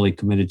wasn't fully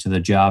committed to the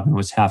job and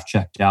was half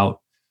checked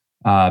out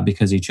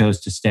because he chose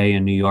to stay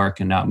in New York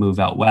and not move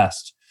out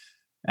west.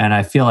 And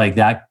I feel like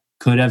that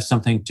could have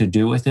something to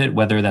do with it,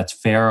 whether that's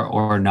fair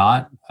or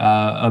not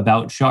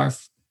about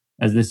Scharf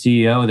as the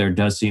CEO. There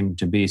does seem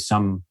to be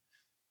some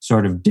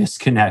sort of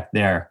disconnect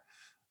there.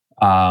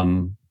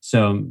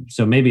 So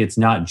maybe it's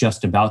not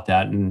just about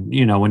that. And,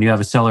 when you have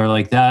a seller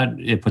like that,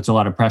 it puts a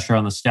lot of pressure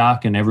on the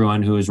stock, and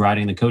everyone who is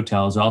riding the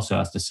coattails also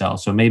has to sell.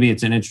 So maybe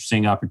it's an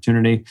interesting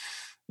opportunity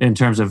in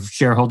terms of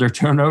shareholder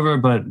turnover,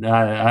 but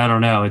I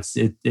don't know.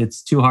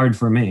 It's too hard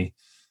for me.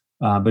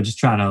 But just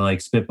trying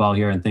to spitball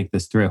here and think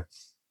this through.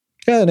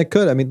 Yeah, and it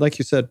could. I mean, like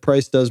you said,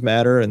 price does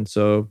matter. And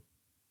so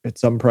at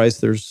some price,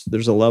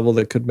 there's a level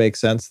that could make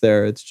sense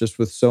there. It's just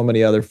with so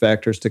many other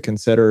factors to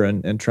consider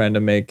and trying to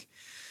make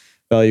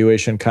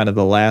valuation kind of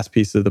the last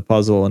piece of the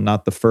puzzle and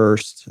not the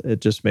first, it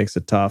just makes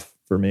it tough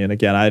for me. And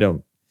again, I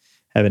don't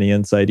have any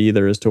insight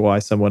either as to why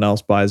someone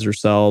else buys or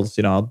sells.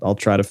 I'll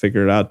try to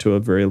figure it out to a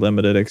very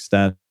limited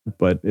extent,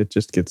 but it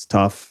just gets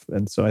tough.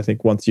 And so I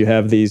think once you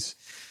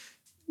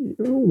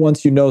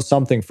know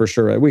something for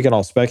sure, we can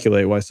all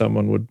speculate why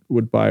someone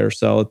would buy or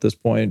sell at this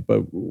point.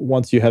 But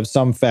once you have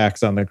some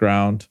facts on the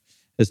ground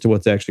as to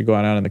what's actually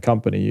going on in the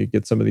company, you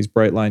get some of these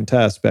bright line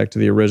tests. Back to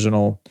the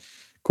original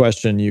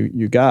question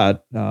you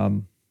got,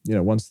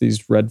 once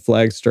these red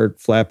flags start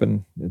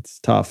flapping, it's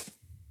tough.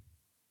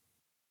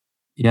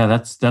 Yeah,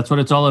 that's what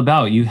it's all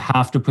about. You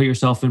have to put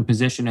yourself in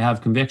position to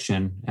have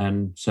conviction.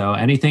 And so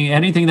anything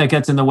that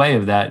gets in the way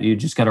of that, you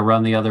just got to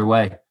run the other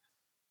way.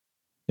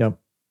 Yep.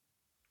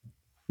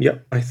 Yeah,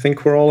 I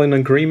think we're all in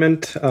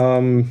agreement.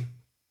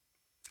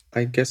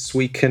 I guess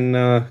we can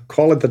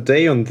call it the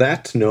day on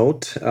that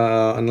note,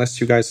 unless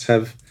you guys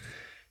have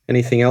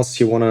anything else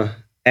you want to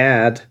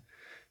add.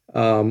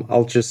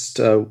 I'll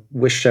just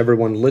wish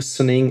everyone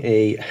listening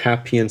a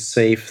happy and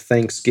safe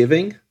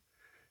Thanksgiving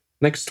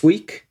next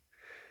week.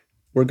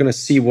 We're going to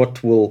see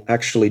what we'll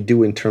actually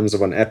do in terms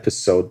of an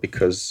episode,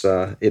 because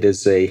it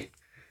is a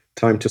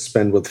time to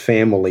spend with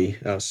family.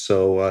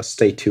 So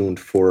stay tuned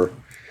for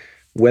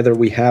whether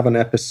we have an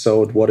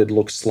episode, what it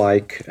looks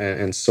like,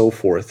 and so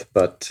forth.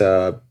 But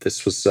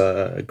this was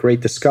a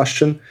great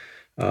discussion.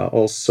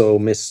 Also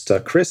missed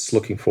Chris.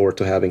 Looking forward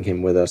to having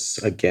him with us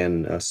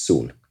again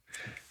soon.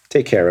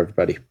 Take care,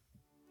 everybody.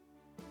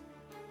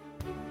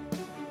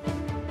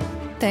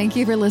 Thank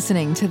you for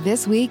listening to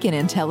This Week in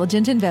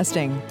Intelligent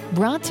Investing,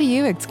 brought to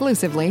you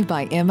exclusively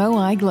by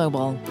MOI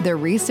Global, the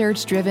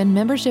research-driven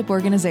membership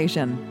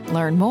organization.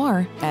 Learn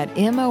more at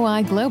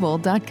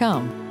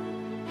moiglobal.com.